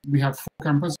campuses. We have 4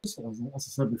 campuses, as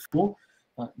I said before.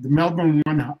 The Melbourne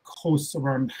one hosts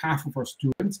around half of our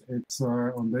students. It's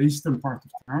on the eastern part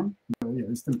of town.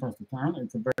 Eastern part of town.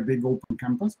 It's a very big open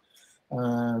campus.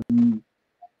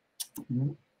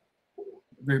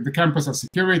 The campus has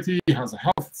security, has a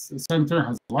health center,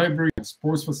 has a library, has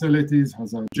sports facilities,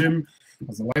 has a gym,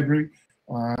 has a library,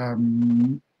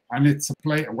 and it's a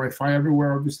Wi-Fi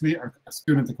everywhere, obviously, a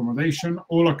student accommodation.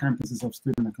 All our campuses have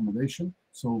student accommodation.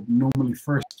 So normally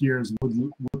first years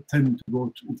would tend to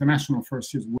go to, international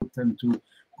first years would tend to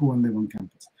go and live on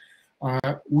campus.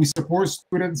 We support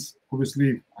students,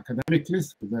 obviously, academically,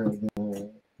 the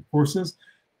courses,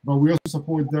 but we also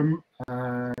support them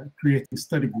creating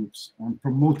study groups and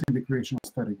promoting the creation of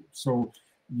study groups. So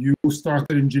you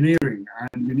started engineering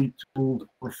and you need to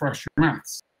refresh your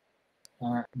maths.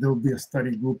 There'll be a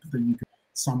study group that you can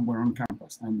somewhere on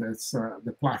campus, and that's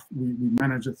the platform. We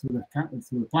manage it through the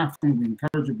platform. We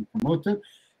encourage it, we promote it.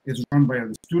 It's run by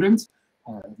other students,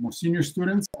 more senior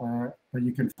students, but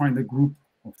you can find a group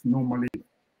of normally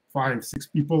 5, 6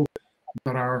 people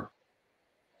that are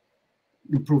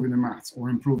improving the maths or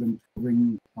improving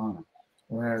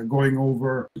going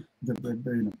over the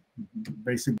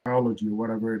basic biology or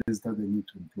whatever it is that they need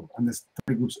to improve. And the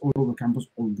study groups all over campus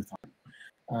all the time,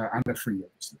 and they're free,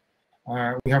 obviously.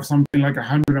 We have something like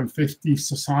 150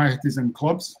 societies and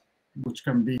clubs, which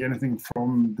can be anything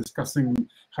from discussing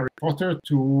Harry Potter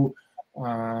to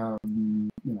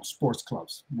sports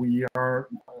clubs. We are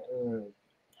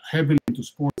heavily into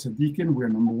sports at Deakin. We are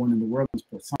 #1 in the world in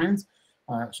sports science.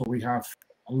 So we have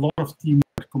a lot of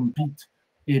teamwork compete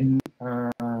in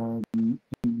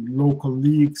local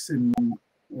leagues, in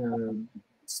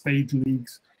state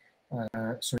leagues.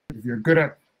 So if you're good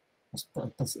at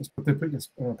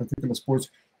particular sports,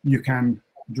 you can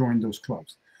join those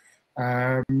clubs.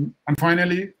 And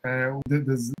finally,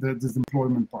 there's the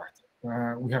employment part.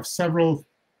 We have several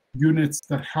units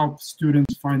that help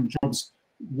students find jobs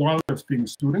while they're being a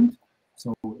student.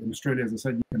 So in Australia, as I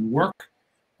said, you can work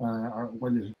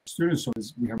while you're a student. So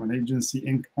we have an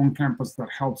agency on campus that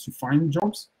helps you find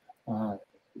jobs.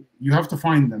 You have to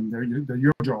find them. They're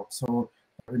your job. So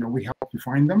we help you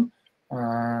find them.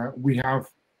 We have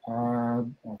a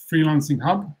freelancing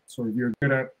hub. So if you're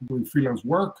good at doing freelance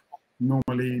work,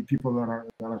 normally people that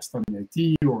are studying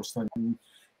IT or studying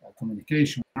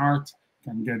communication, art,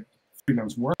 can get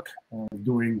freelance work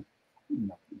doing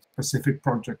specific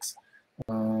projects,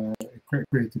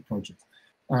 creative projects.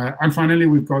 And finally,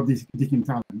 we've got Deakin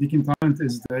Talent. Deakin Talent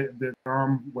is the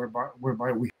arm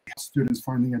whereby we have students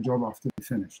finding a job after they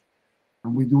finish.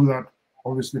 And we do that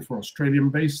obviously for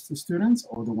Australian-based students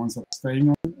or the ones that are staying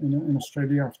on in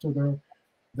Australia after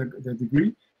the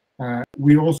degree.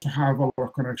 We also have a lot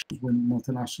of connections with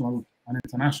multinational and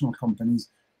international companies.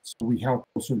 So we help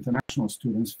also international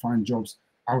students find jobs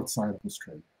outside of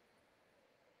Australia.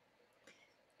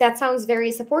 That sounds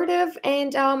very supportive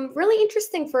and really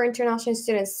interesting for international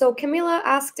students. So Camilla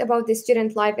asked about the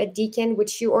student life at Deakin,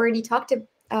 which you already talked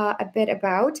a bit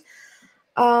about.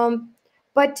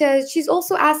 But she's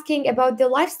also asking about the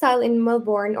lifestyle in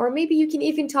Melbourne, or maybe you can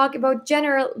even talk about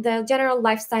the general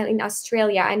lifestyle in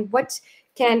Australia and what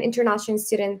can international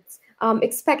students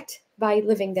expect by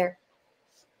living there.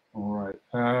 All right.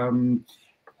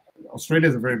 Australia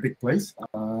is a very big place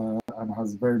and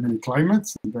has very many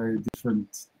climates and very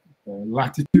different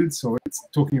latitudes. So it's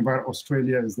talking about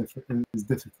Australia is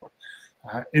difficult.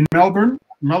 In Melbourne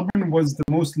was the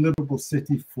most livable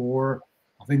city for,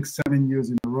 I think, 7 years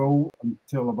in a row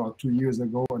until about 2 years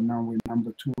ago, and now we're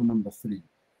number 2, number 3.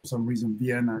 For some reason,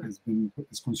 Vienna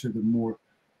is considered more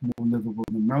livable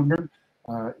than Melbourne,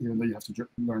 even though you have to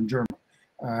learn German.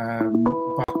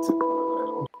 But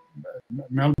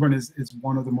Melbourne is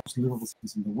one of the most livable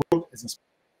cities in the world. It's a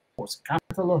sports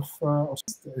capital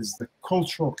is the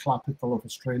cultural capital of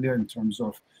Australia in terms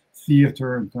of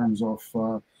theatre, in terms of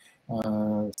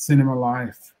cinema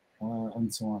life,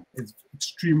 and so on. It's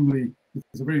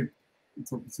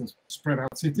a spread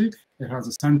out city. It has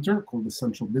a center called the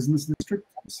Central Business District,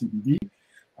 the CBD,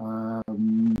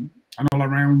 and all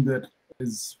around it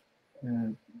is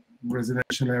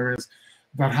residential areas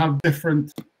that have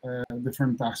different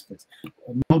aspects.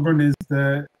 Melbourne is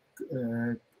the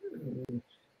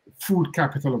food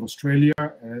capital of Australia.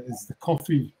 Is the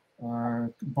coffee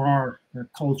bar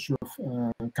culture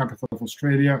capital of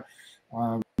Australia.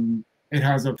 It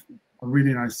has a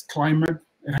really nice climate.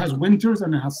 It has winters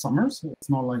and it has summers. It's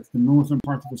not like the northern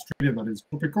part of Australia that is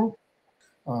tropical.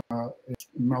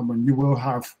 In Melbourne, you will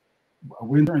have a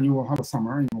winter and you will have a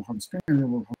summer, and you will have a spring and you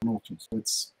will have an autumn. So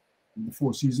it's the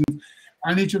 4 seasons,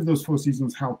 and each of those 4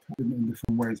 seasons help in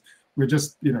different ways. We're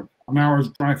just an hour's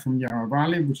drive from Yarra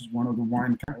Valley, which is one of the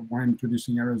wine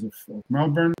producing areas of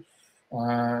Melbourne.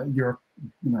 You're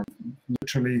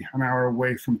literally an hour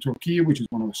away from Torquay, which is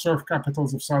one of the surf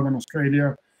capitals of Southern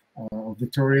Australia, of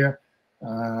Victoria.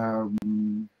 The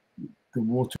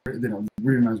water,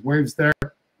 really nice waves there.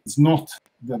 It's not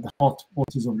the hot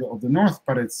waters of the north,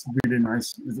 but it's really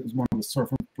nice. It's one of the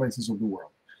surfing places of the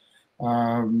world.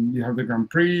 You have the Grand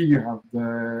Prix, you have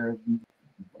the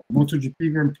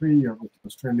MotoGP Grand Prix, you have the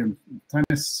Australian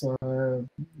Tennis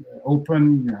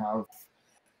Open, you have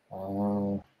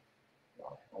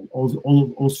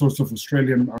all sorts of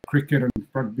Australian cricket and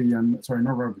rugby, and sorry,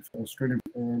 not rugby, Australian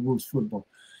rules football.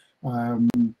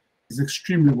 It's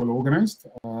extremely well organized.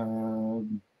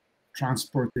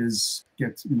 Transport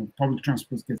public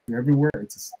transport gets you everywhere.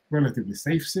 It's a relatively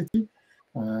safe city.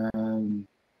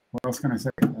 What else can I say?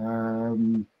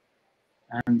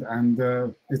 And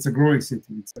it's a growing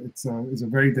city. It's a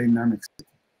very dynamic city.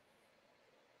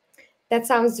 That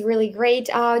sounds really great.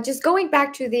 Just going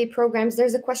back to the programs,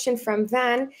 there's a question from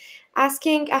Van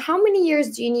asking, how many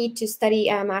years do you need to study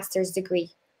a master's degree?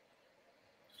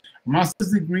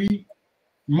 Master's degree,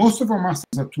 most of our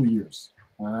masters are 2 years.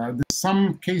 There's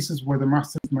some cases where the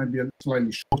masters might be a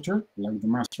slightly shorter, like the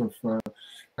Master of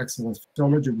Excellence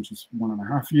Theology, which is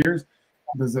 1.5 years.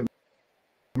 There's a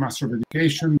Master of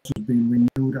Education, which is being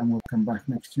renewed and will come back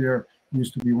next year. It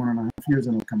used to be 1.5 years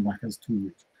and will come back as 2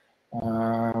 years.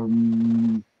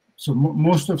 So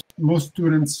most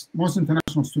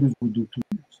international students will do 2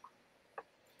 years.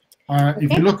 If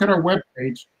you look at our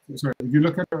webpage,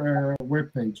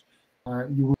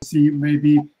 you will see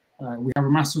maybe We have a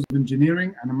Master's of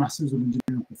Engineering and a Master's of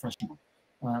Engineering Professional.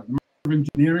 The Master of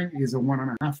Engineering is a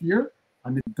 1.5 year,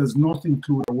 and it does not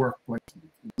include a work placement.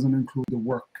 It doesn't include the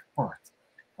work part.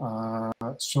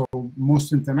 So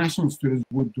most international students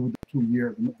would do the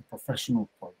 2-year professional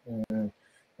part,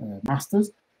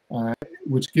 Masters,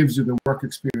 which gives you the work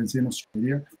experience in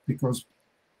Australia, because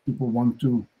people want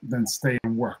to then stay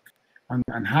and work.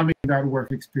 And having that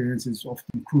work experience is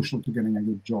often crucial to getting a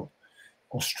good job.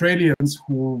 Australians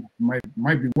who might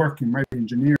be working, might be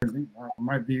engineers,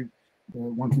 might be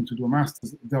wanting to do a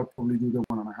master's, they'll probably do the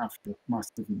 1.5 year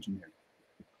Master of Engineering.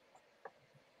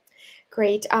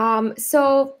 Great.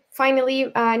 So finally,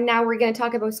 now we're going to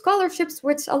talk about scholarships,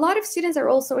 which a lot of students are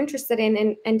also interested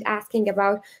in and asking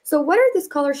about. So what are the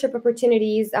scholarship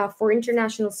opportunities for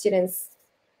international students?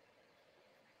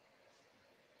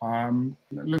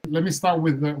 Let me start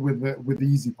with the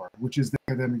easy part, which is the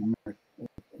academic merit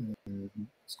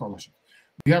scholarship.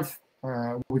 We have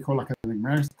what we call academic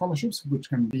merit scholarships, which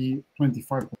can be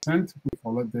 25%. We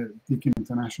call it the Deakin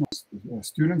International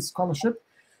Student Scholarship.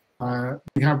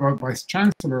 We have a Vice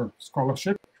Chancellor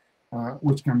Scholarship,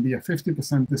 which can be a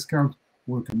 50% discount,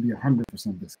 or it can be a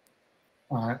 100%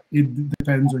 discount. It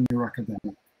depends on your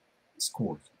academic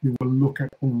scores. You will look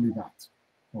at only that.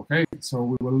 Okay, so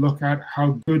we will look at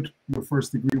how good your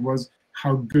first degree was,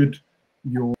 how good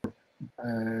your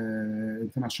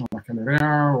International Baccalaureate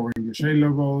or English A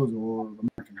levels or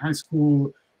American High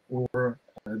School or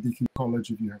Deakin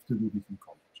College if you have to do Deakin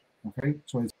College. Okay,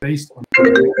 so it's based on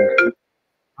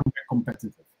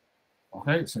competitive.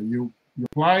 Okay, so you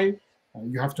apply,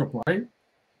 you have to apply.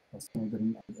 That's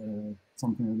something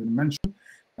I didn't mention.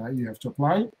 You have to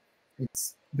apply. The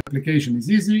application is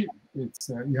easy. It's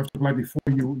you have to apply before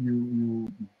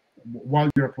while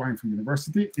you're applying for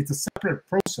university. It's a separate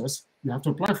process. You have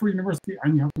to apply for university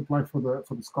and you have to apply for the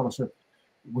scholarship,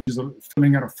 which is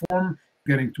filling out a form,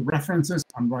 getting to references,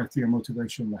 and writing a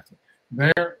motivation letter.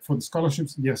 There, for the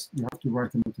scholarships, yes, you have to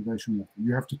write a motivation letter.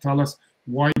 You have to tell us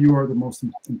why you are the most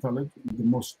intelligent,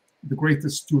 the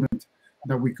greatest student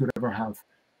that we could ever have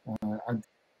at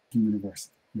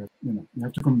university. You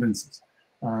have to convince us.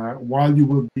 While you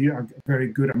will be a very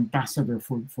good ambassador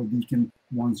for Deakin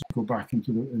once you go back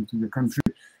into your country,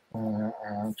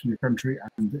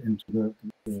 and into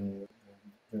the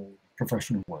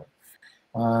professional world.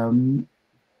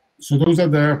 So those are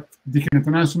the Deakin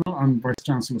International and Vice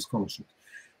Chancellor scholarships.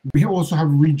 We also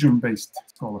have region-based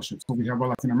scholarships. So we have a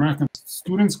Latin American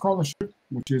Student Scholarship,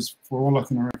 which is for all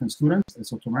Latin American students.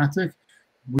 It's automatic.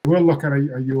 We will look at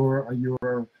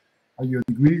your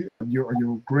degree,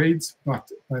 your grades, but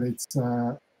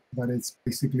it's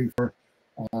basically for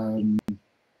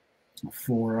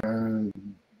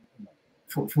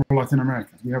Latin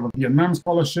America. We have a Vietnam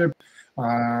scholarship.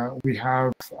 We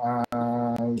have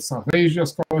South Asia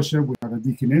scholarship. We have a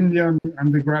Deakin India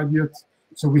undergraduate.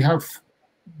 So we have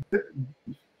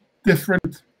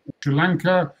different Sri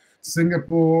Lanka,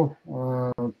 Singapore,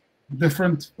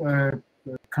 different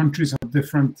countries have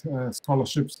different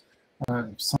scholarships.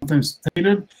 Sometimes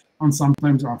tailored and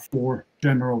sometimes are for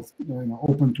general,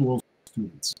 open to all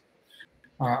students.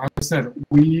 As I said,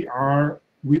 our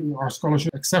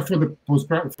scholarship, except for the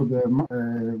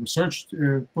research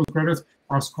postgraduates,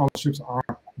 our scholarships are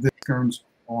discounts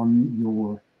on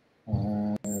your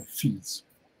fees.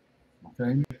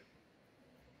 Okay.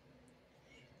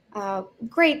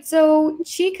 Great. So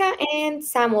Chika and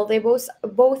Samuel, they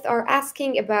both are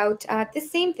asking about the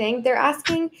same thing. They're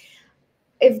asking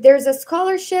if there's a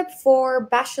scholarship for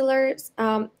bachelor's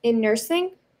in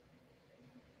nursing.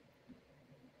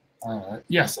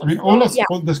 Yes, I mean all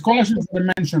the scholarships that I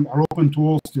mentioned are open to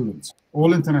all students,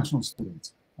 all international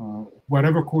students,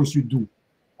 whatever course you do.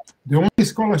 The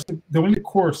only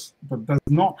course that does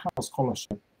not have a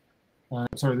scholarship.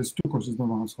 Sorry, there's two courses that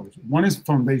don't have a scholarship. One is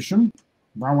foundation.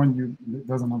 That one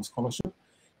doesn't have a scholarship,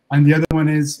 and the other one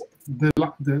is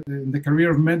the career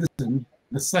of medicine.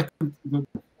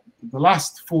 The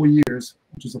last 4 years,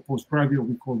 which is a postgraduate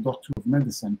we call Doctor of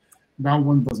Medicine, that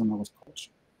one doesn't have a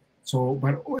scholarship. So,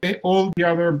 but all the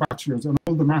other bachelors and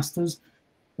all the masters,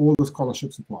 all the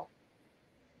scholarships apply.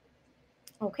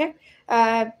 Okay.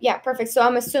 Yeah, perfect. So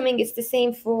I'm assuming it's the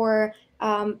same for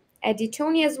Eddie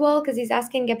Tony as well, because he's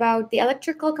asking about the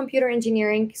electrical computer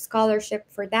engineering scholarship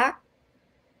for that.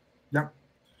 Yeah.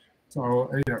 So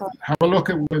have a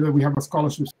look at whether we have a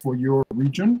scholarship for your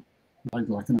region, like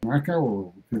Latin America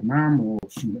or Vietnam or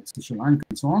Sri Lanka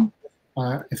and so on.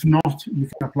 If not, you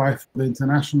can apply for the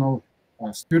international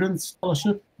student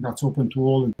scholarship. That's open to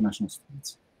all international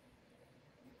students.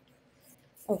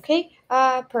 Okay,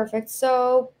 perfect.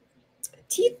 So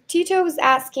Tito was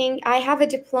asking, I have a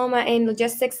diploma in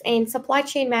logistics and supply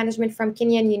chain management from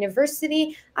Kenyan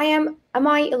University. Am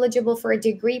I eligible for a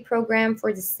degree program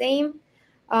for the same?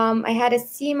 I had a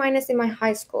C minus in my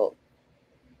high school.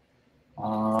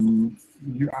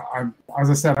 As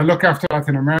I said, I look after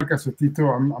Latin America, so Tito,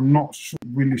 I'm not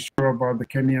really sure about the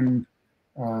Kenyan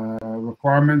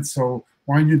requirements. So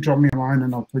why don't you drop me a line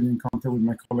and I'll put you in contact with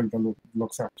my colleague that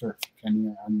looks after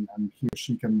Kenya, and he or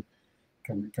she can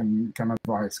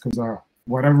advise, because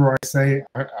whatever I say,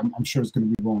 I'm sure it's going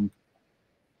to be wrong.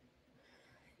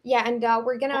 Yeah, and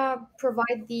we're gonna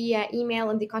provide the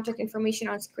email and the contact information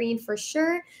on screen for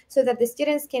sure, so that the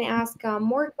students can ask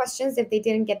more questions if they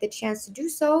didn't get the chance to do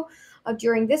so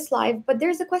during this live. But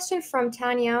there's a question from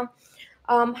Tanya.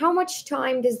 How much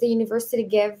time does the university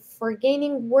give for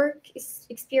gaining work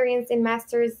experience in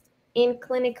masters in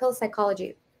clinical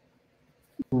psychology?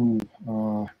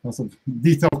 That's a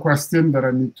detailed question that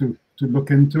I need to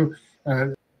look into.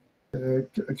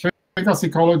 Clinical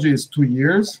psychology is 2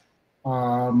 years.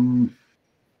 Let me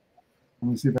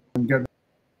see if I can get it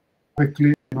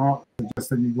quickly. Not just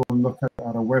that you go and look at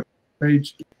our web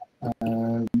page,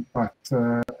 but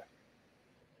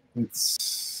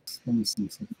it's, let me see,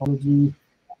 psychology,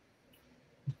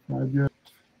 graduate,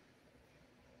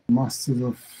 masters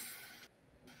of,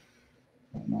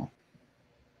 no,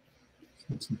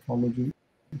 psychology.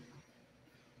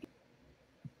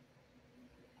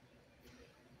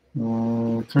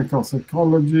 Clinical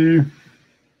psychology.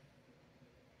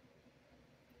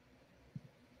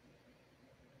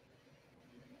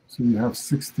 So you have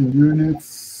 60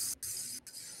 units.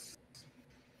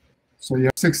 So you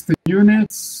have 60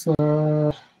 units.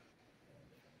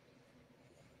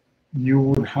 You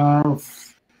would have,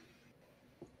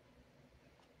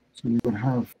 so you would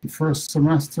have the first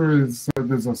semester is,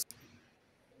 there's a,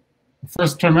 the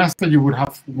first trimester you would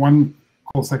have one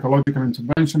called psychological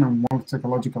intervention and one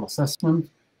psychological assessment.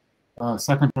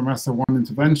 Second trimester, one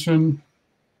intervention.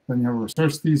 Then you have a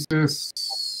research thesis,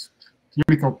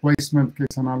 clinical placement,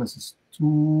 case analysis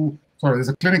 2. Sorry, there's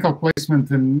a clinical placement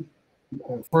in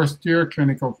first year,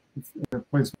 clinical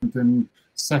placement in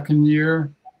second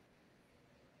year.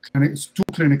 It's 2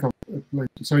 clinical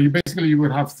placements. So you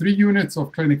would have 3 units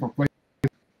of clinical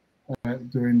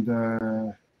placement during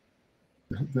the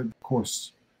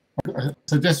course. I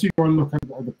suggest you go and look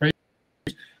at the page,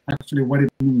 actually what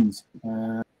it means,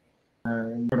 what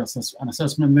an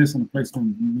assessment is and a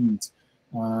placement means.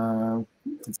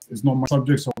 It's not my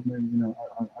subject, so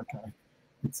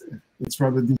it's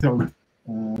rather detailed.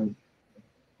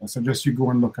 I suggest you go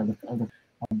and look at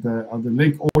the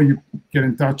link, or you get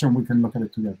in touch and we can look at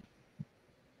it together.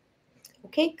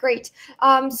 Okay, great.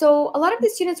 So a lot of the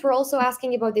students were also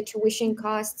asking about the tuition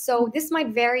costs. So this might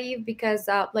vary because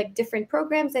like different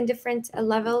programs and different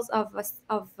levels of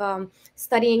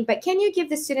studying. But can you give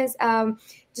the students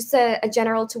just a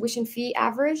general tuition fee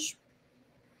average?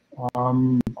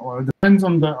 Well, it depends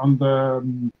on the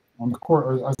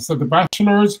course. As I said, the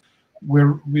bachelors,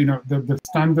 the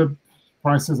standard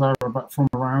prices are from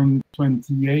around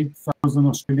 28,000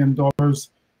 Australian dollars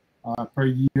per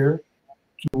year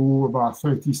to about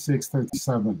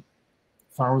 37,000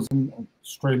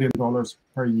 Australian dollars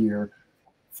per year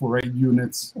for 8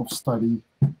 units of study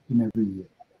in every year.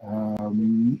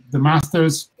 The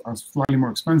masters are slightly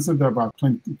more expensive. They're about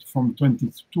 32,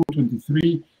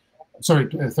 33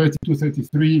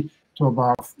 to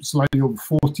about slightly over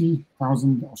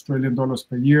 40,000 Australian dollars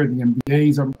per year. The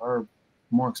MBAs are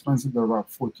more expensive. They're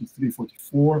about 43,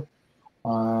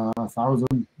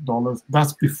 44,000 dollars.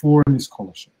 That's before any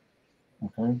scholarship.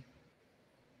 Okay.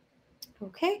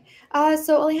 Okay.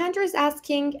 So Alejandro is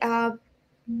asking, are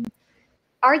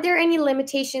there any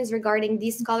limitations regarding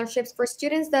these scholarships for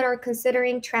students that are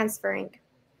considering transferring?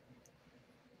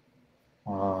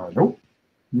 Nope.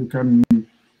 You can, if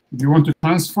you want to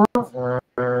transfer,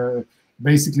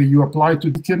 basically you apply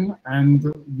to Deakin and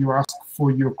you ask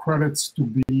for your credits to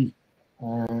be,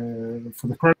 for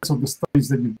the credits of the studies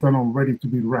that you've done already to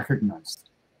be recognized.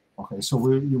 Okay, so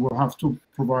you will have to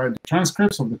provide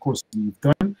transcripts of the course that you've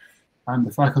done, and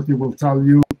the faculty will tell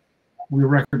you, we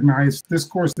recognize this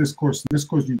course, this course, this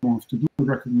course you don't have to do,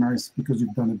 recognize because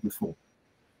you've done it before.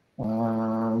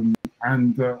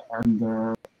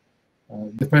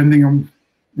 Depending on,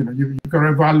 you can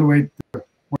evaluate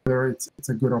whether it's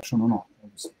a good option or not.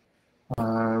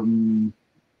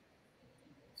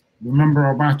 Remember,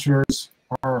 our bachelors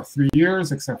are 3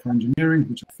 years, except for engineering,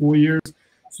 which are 4 years.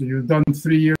 So you've done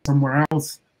 3 years somewhere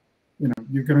else, you're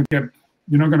not going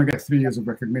to get 3 years of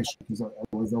recognition, because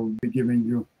otherwise they'll be giving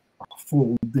you a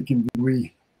full Deakin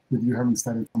degree with you having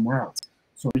studied somewhere else.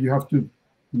 So you have to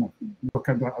look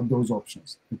at those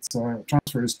options. It's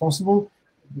transfer is possible,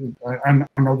 and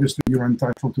obviously you're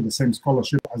entitled to the same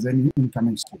scholarship as any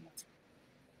incoming student.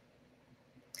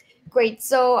 Great.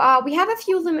 So we have a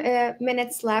few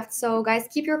minutes left. So guys,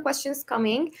 keep your questions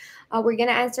coming. We're going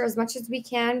to answer as much as we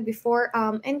can before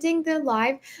ending the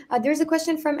live. There's a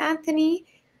question from Anthony.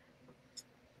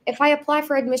 If I apply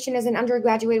for admission as an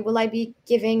undergraduate, will I be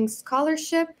giving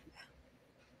scholarship?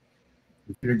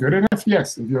 If you're good enough,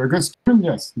 yes. If you're a good student,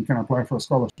 yes, you can apply for a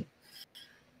scholarship.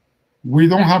 We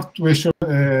don't have to issue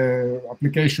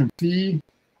application fee,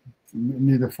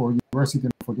 neither for university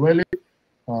nor for dwelling.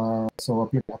 So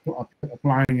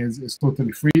applying is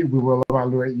totally free. We will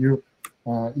evaluate you.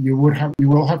 You will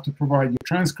have to provide your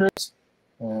transcripts,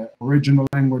 original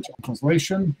language and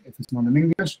translation if it's not in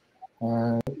English,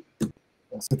 a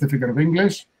certificate of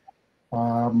English,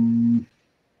 and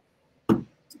your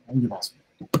passport.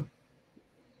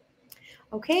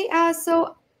 Okay.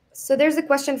 So there's a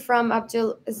question from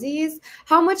Abdul Aziz.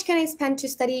 How much can I spend to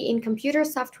study in computer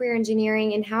software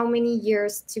engineering, and how many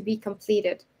years to be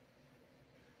completed?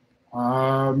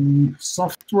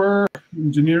 Software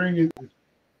engineering,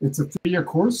 it's a 3-year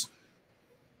course.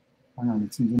 Hang on,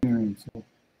 it's engineering. So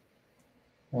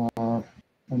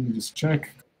let me just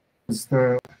check. It's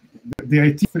the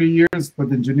IT 3 years, but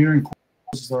the engineering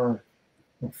courses are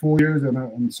 4 years,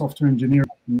 and software engineering,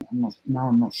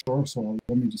 I'm not sure. So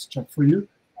let me just check for you.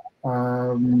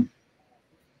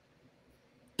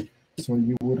 So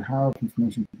you would have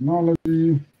information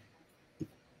technology.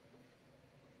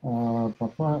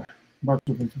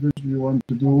 Bachelor of Education, you want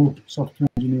to do software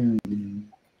engineering.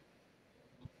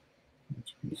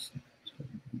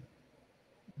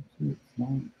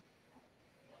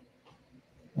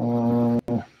 I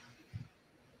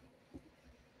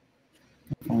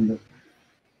found it.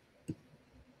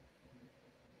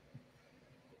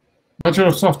 Bachelor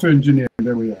of Software Engineering,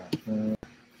 there we are. So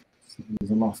there's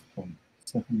the last one.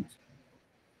 Second.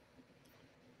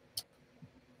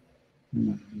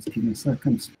 No, just give me a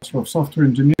second. Bachelor of Software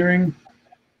Engineering.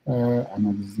 I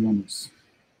know this is the honors.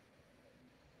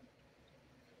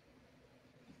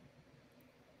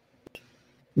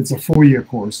 It's a 4-year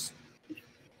course.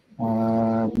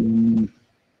 And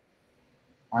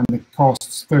it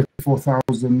costs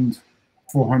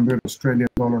 34,400 Australian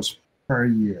dollars per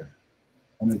year.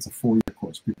 And it's a 4-year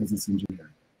course because it's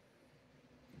engineering.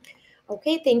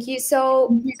 Okay, thank you. So,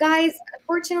 guys,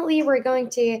 unfortunately, we're going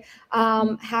to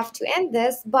have to end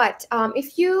this. But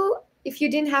if you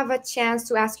didn't have a chance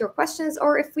to ask your questions,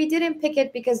 or if we didn't pick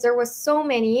it because there was so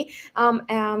many,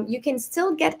 you can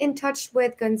still get in touch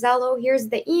with Gonzalo. Here's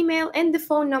the email and the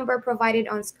phone number provided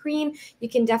on screen. You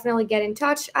can definitely get in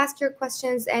touch, ask your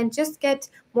questions, and just get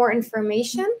more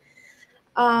information.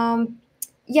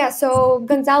 Yeah, so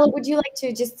Gonzalo, would you like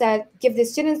to just give the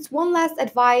students one last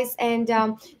advice and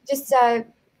just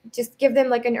give them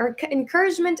like an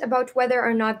encouragement about whether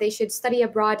or not they should study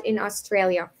abroad in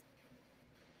Australia?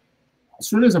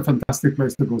 Australia is a fantastic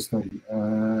place to go study.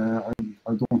 I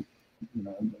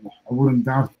wouldn't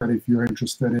doubt that if you're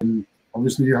interested in,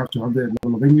 obviously you have to have the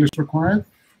level of English required,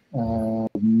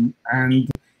 and you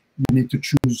need to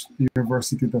choose the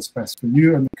university that's best for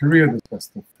you and the career that's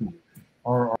best for you.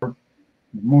 Our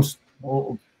most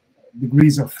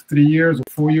degrees of 3 years or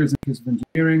 4 years in case of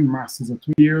engineering, masters of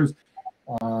 2 years.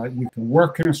 You can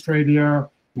work in Australia,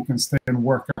 you can stay and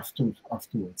work afterwards.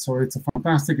 So it's a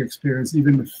fantastic experience,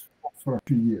 even if for a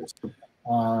few years.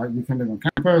 You can live on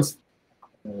campus.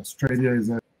 Australia is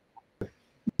a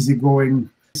easygoing,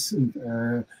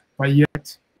 but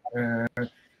yet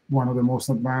one of the most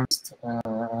advanced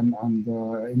and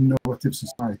innovative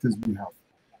societies we have.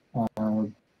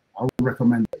 I would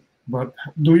recommend it. But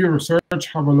do your research,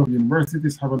 have a look at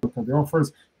universities, have a look at the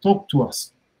offers, talk to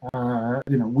us.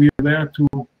 We are there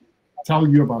to tell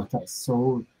you about us.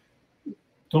 So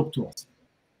talk to us.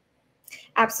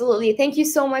 Absolutely. Thank you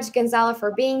so much, Gonzalo,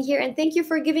 for being here. And thank you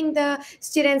for giving the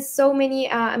students so many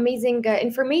amazing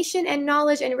information and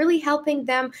knowledge and really helping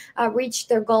them reach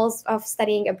their goals of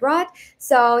studying abroad.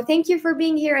 So thank you for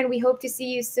being here, and we hope to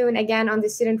see you soon again on the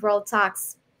Student World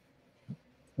Talks.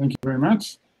 Thank you very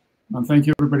much. And thank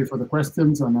you, everybody, for the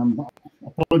questions. And I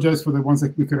apologize for the ones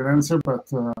that we couldn't answer, but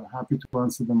happy to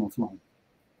answer them offline.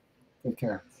 Take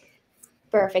care.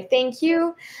 Perfect. Thank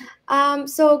you.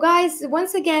 So, guys,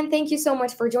 once again, thank you so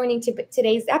much for joining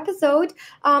today's episode.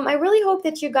 I really hope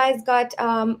that you guys got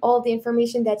all the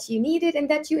information that you needed and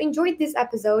that you enjoyed this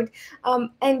episode.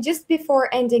 And just before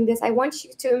ending this, I want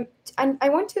to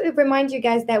remind you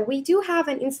guys that we do have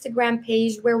an Instagram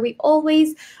page where we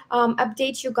always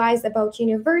update you guys about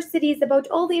universities, about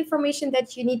all the information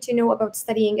that you need to know about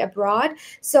studying abroad.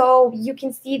 So you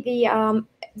can see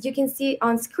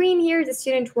on screen here the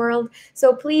student world.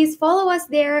 So please follow us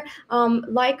there,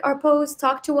 like our posts,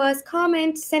 talk to us,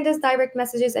 comment, send us direct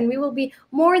messages, and we will be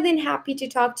more than happy to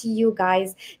talk to you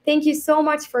guys. Thank you so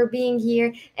much for being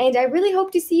here, and I really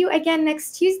hope to see you again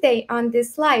next Tuesday on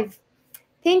this live.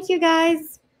 Thank you,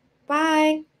 guys.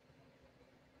 Bye.